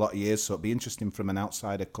teams for a lot of years, so it'd be interesting from an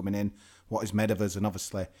outsider coming in what he's made of us, and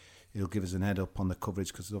obviously he'll give us an head up on the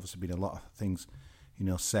coverage, because there's obviously been a lot of things,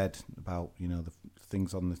 said about, the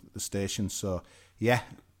things on the station. So, yeah,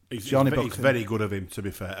 it's Buchan. very good of him, to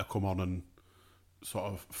be fair, to come on and sort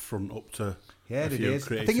of front up to. Yeah, it is.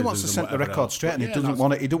 I think he wants to set the record straight, and he doesn't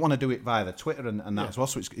want to. He don't want to do it via the Twitter and that as well.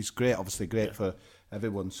 So it's great, obviously great for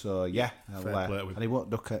everyone. So and he won't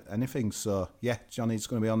look at anything. So Johnny's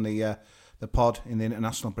going to be on the pod in the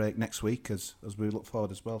international break next week as we look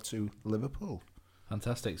forward as well to Liverpool.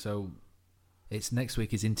 Fantastic. So it's next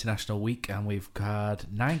week is international week, and we've had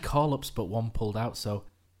 9 call-ups but 1 pulled out. So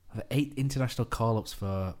 8 international call-ups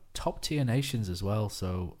for top-tier nations as well.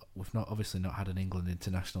 So we've obviously not had an England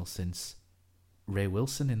international since Ray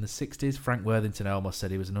Wilson in the 60s. Frank Worthington almost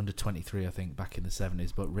said he was an under-23, I think, back in the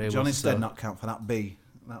 70s. But Ray Johnny Wilson did not count for that B.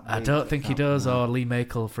 I don't think he does, or Lee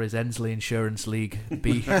Makel for his Ensley Insurance League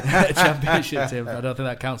B championship team. I don't think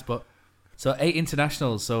that counts. But so 8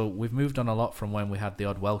 internationals. So we've moved on a lot from when we had the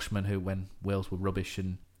odd Welshman who, when Wales were rubbish,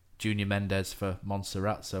 and Junior Mendes for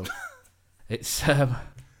Montserrat. So it's an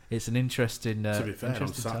interesting. To be fair, on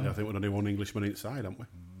interesting Saturday, time. I think we're only one Englishman inside, haven't we?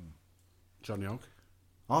 Johnny Hogg.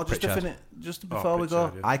 Oh, just before we Pritchard,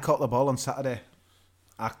 go, yeah. I caught the ball on Saturday.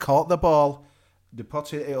 I caught the ball,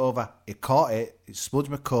 deposited it over. He caught it. It smudged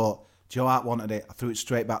my coat. Joe Hart wanted it. I threw it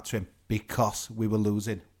straight back to him because we were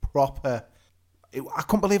losing. Proper. I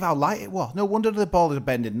couldn't believe how light it was. No wonder the ball was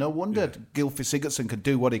bending. No wonder Gylfi Sigurdsson could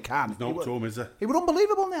do what he can. No to him, is there? He was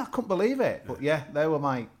unbelievable now. I couldn't believe it. But they were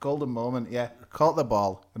my golden moment. Yeah, caught the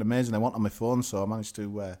ball. And amazing. I went on my phone, so I managed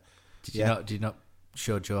to. Did you not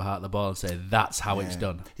show Joe Hart the ball and say that's how it's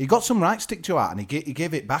done? He got some right stick, Joe Hart, and he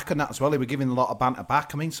gave it back and that as well. He was giving a lot of banter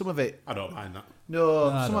back. I mean, some of it. I don't mind that. No,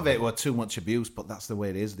 some of it were too much abuse, but that's the way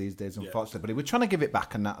it is these days, unfortunately. But he was trying to give it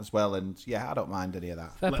back and that as well, and I don't mind any of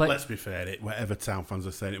that. Let's be fair, whatever Town fans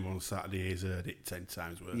are saying it on Saturday, he's heard it 10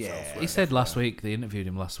 times worse. Yeah. He said last week, they interviewed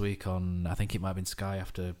him last week on, I think it might have been Sky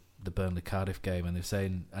after the Burnley Cardiff game, and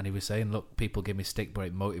he was saying, look, people give me stick, but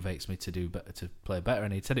it motivates me to do better, to play better,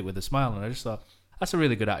 and he said it with a smile, and I just thought that's a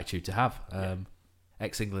really good attitude to have.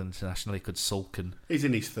 Ex-England international, he could sulk and he's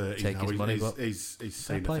in his 30s take now. his money. He's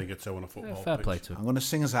seen a thing or two on a football fair pitch. play to him. I'm going to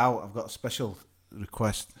sing us out. I've got a special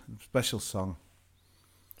request, special song.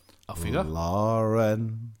 Off you go.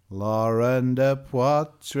 Lauren de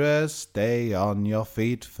Poitres, stay on your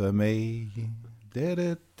feet for me. Is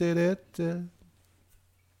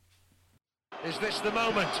this the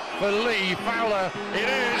moment for Lee Fowler? It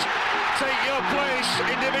is. Take your place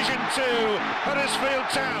in Division 2, Huddersfield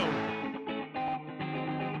Town.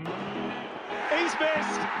 He's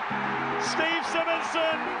missed. Steve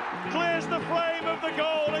Simonson clears the frame of the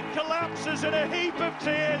goal and collapses in a heap of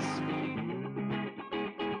tears.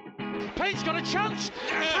 Pate's got a chance.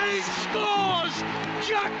 Pate scores!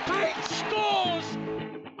 Jack Pate scores!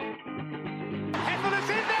 Heffer's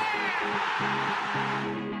in there!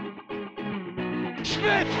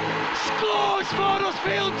 Smith scores for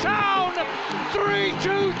Huddersfield Town!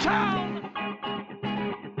 3-2 Town!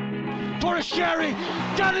 Forestieri,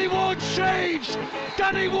 Danny Ward saves!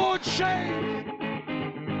 Danny Ward saves!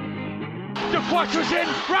 De Poitres in,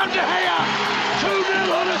 round De Gea! 2-0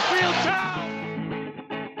 Huddersfield Town!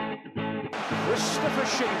 Christopher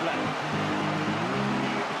Schindler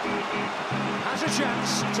has a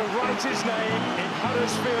chance to write his name in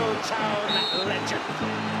Huddersfield Town legend.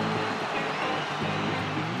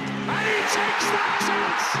 And he takes that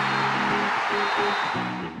chance!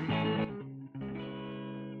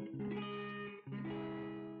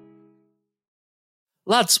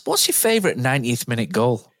 Lads, what's your favourite 90th minute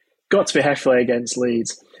goal? Got to be Hefferley against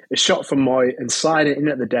Leeds. A shot from Moy and sliding in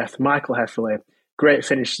at the death, Michael Hefferley. Great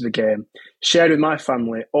finish to the game. Shared with my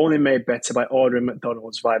family, only made better by ordering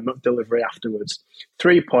McDonald's via McDelivery afterwards.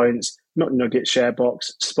 3 points, McNugget share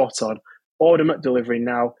box, spot on. Order McDelivery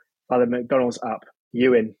now via the McDonald's app.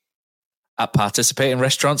 You in. At participating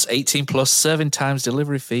restaurants, 18 plus, serving times,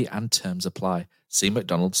 delivery fee and terms apply. See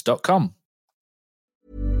mcdonalds.com.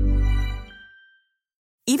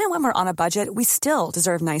 Even when we're on a budget, we still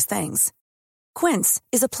deserve nice things. Quince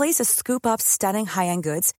is a place to scoop up stunning high-end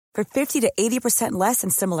goods for 50 to 80% less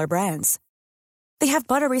than similar brands. They have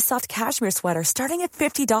buttery soft cashmere sweaters starting at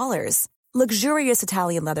 $50, luxurious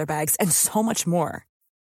Italian leather bags, and so much more.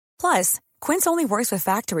 Plus, Quince only works with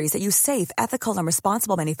factories that use safe, ethical, and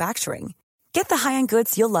responsible manufacturing. Get the high-end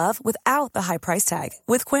goods you'll love without the high price tag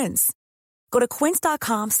with Quince. Go to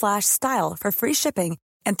quince.com/style for free shipping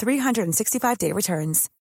and 365-day returns.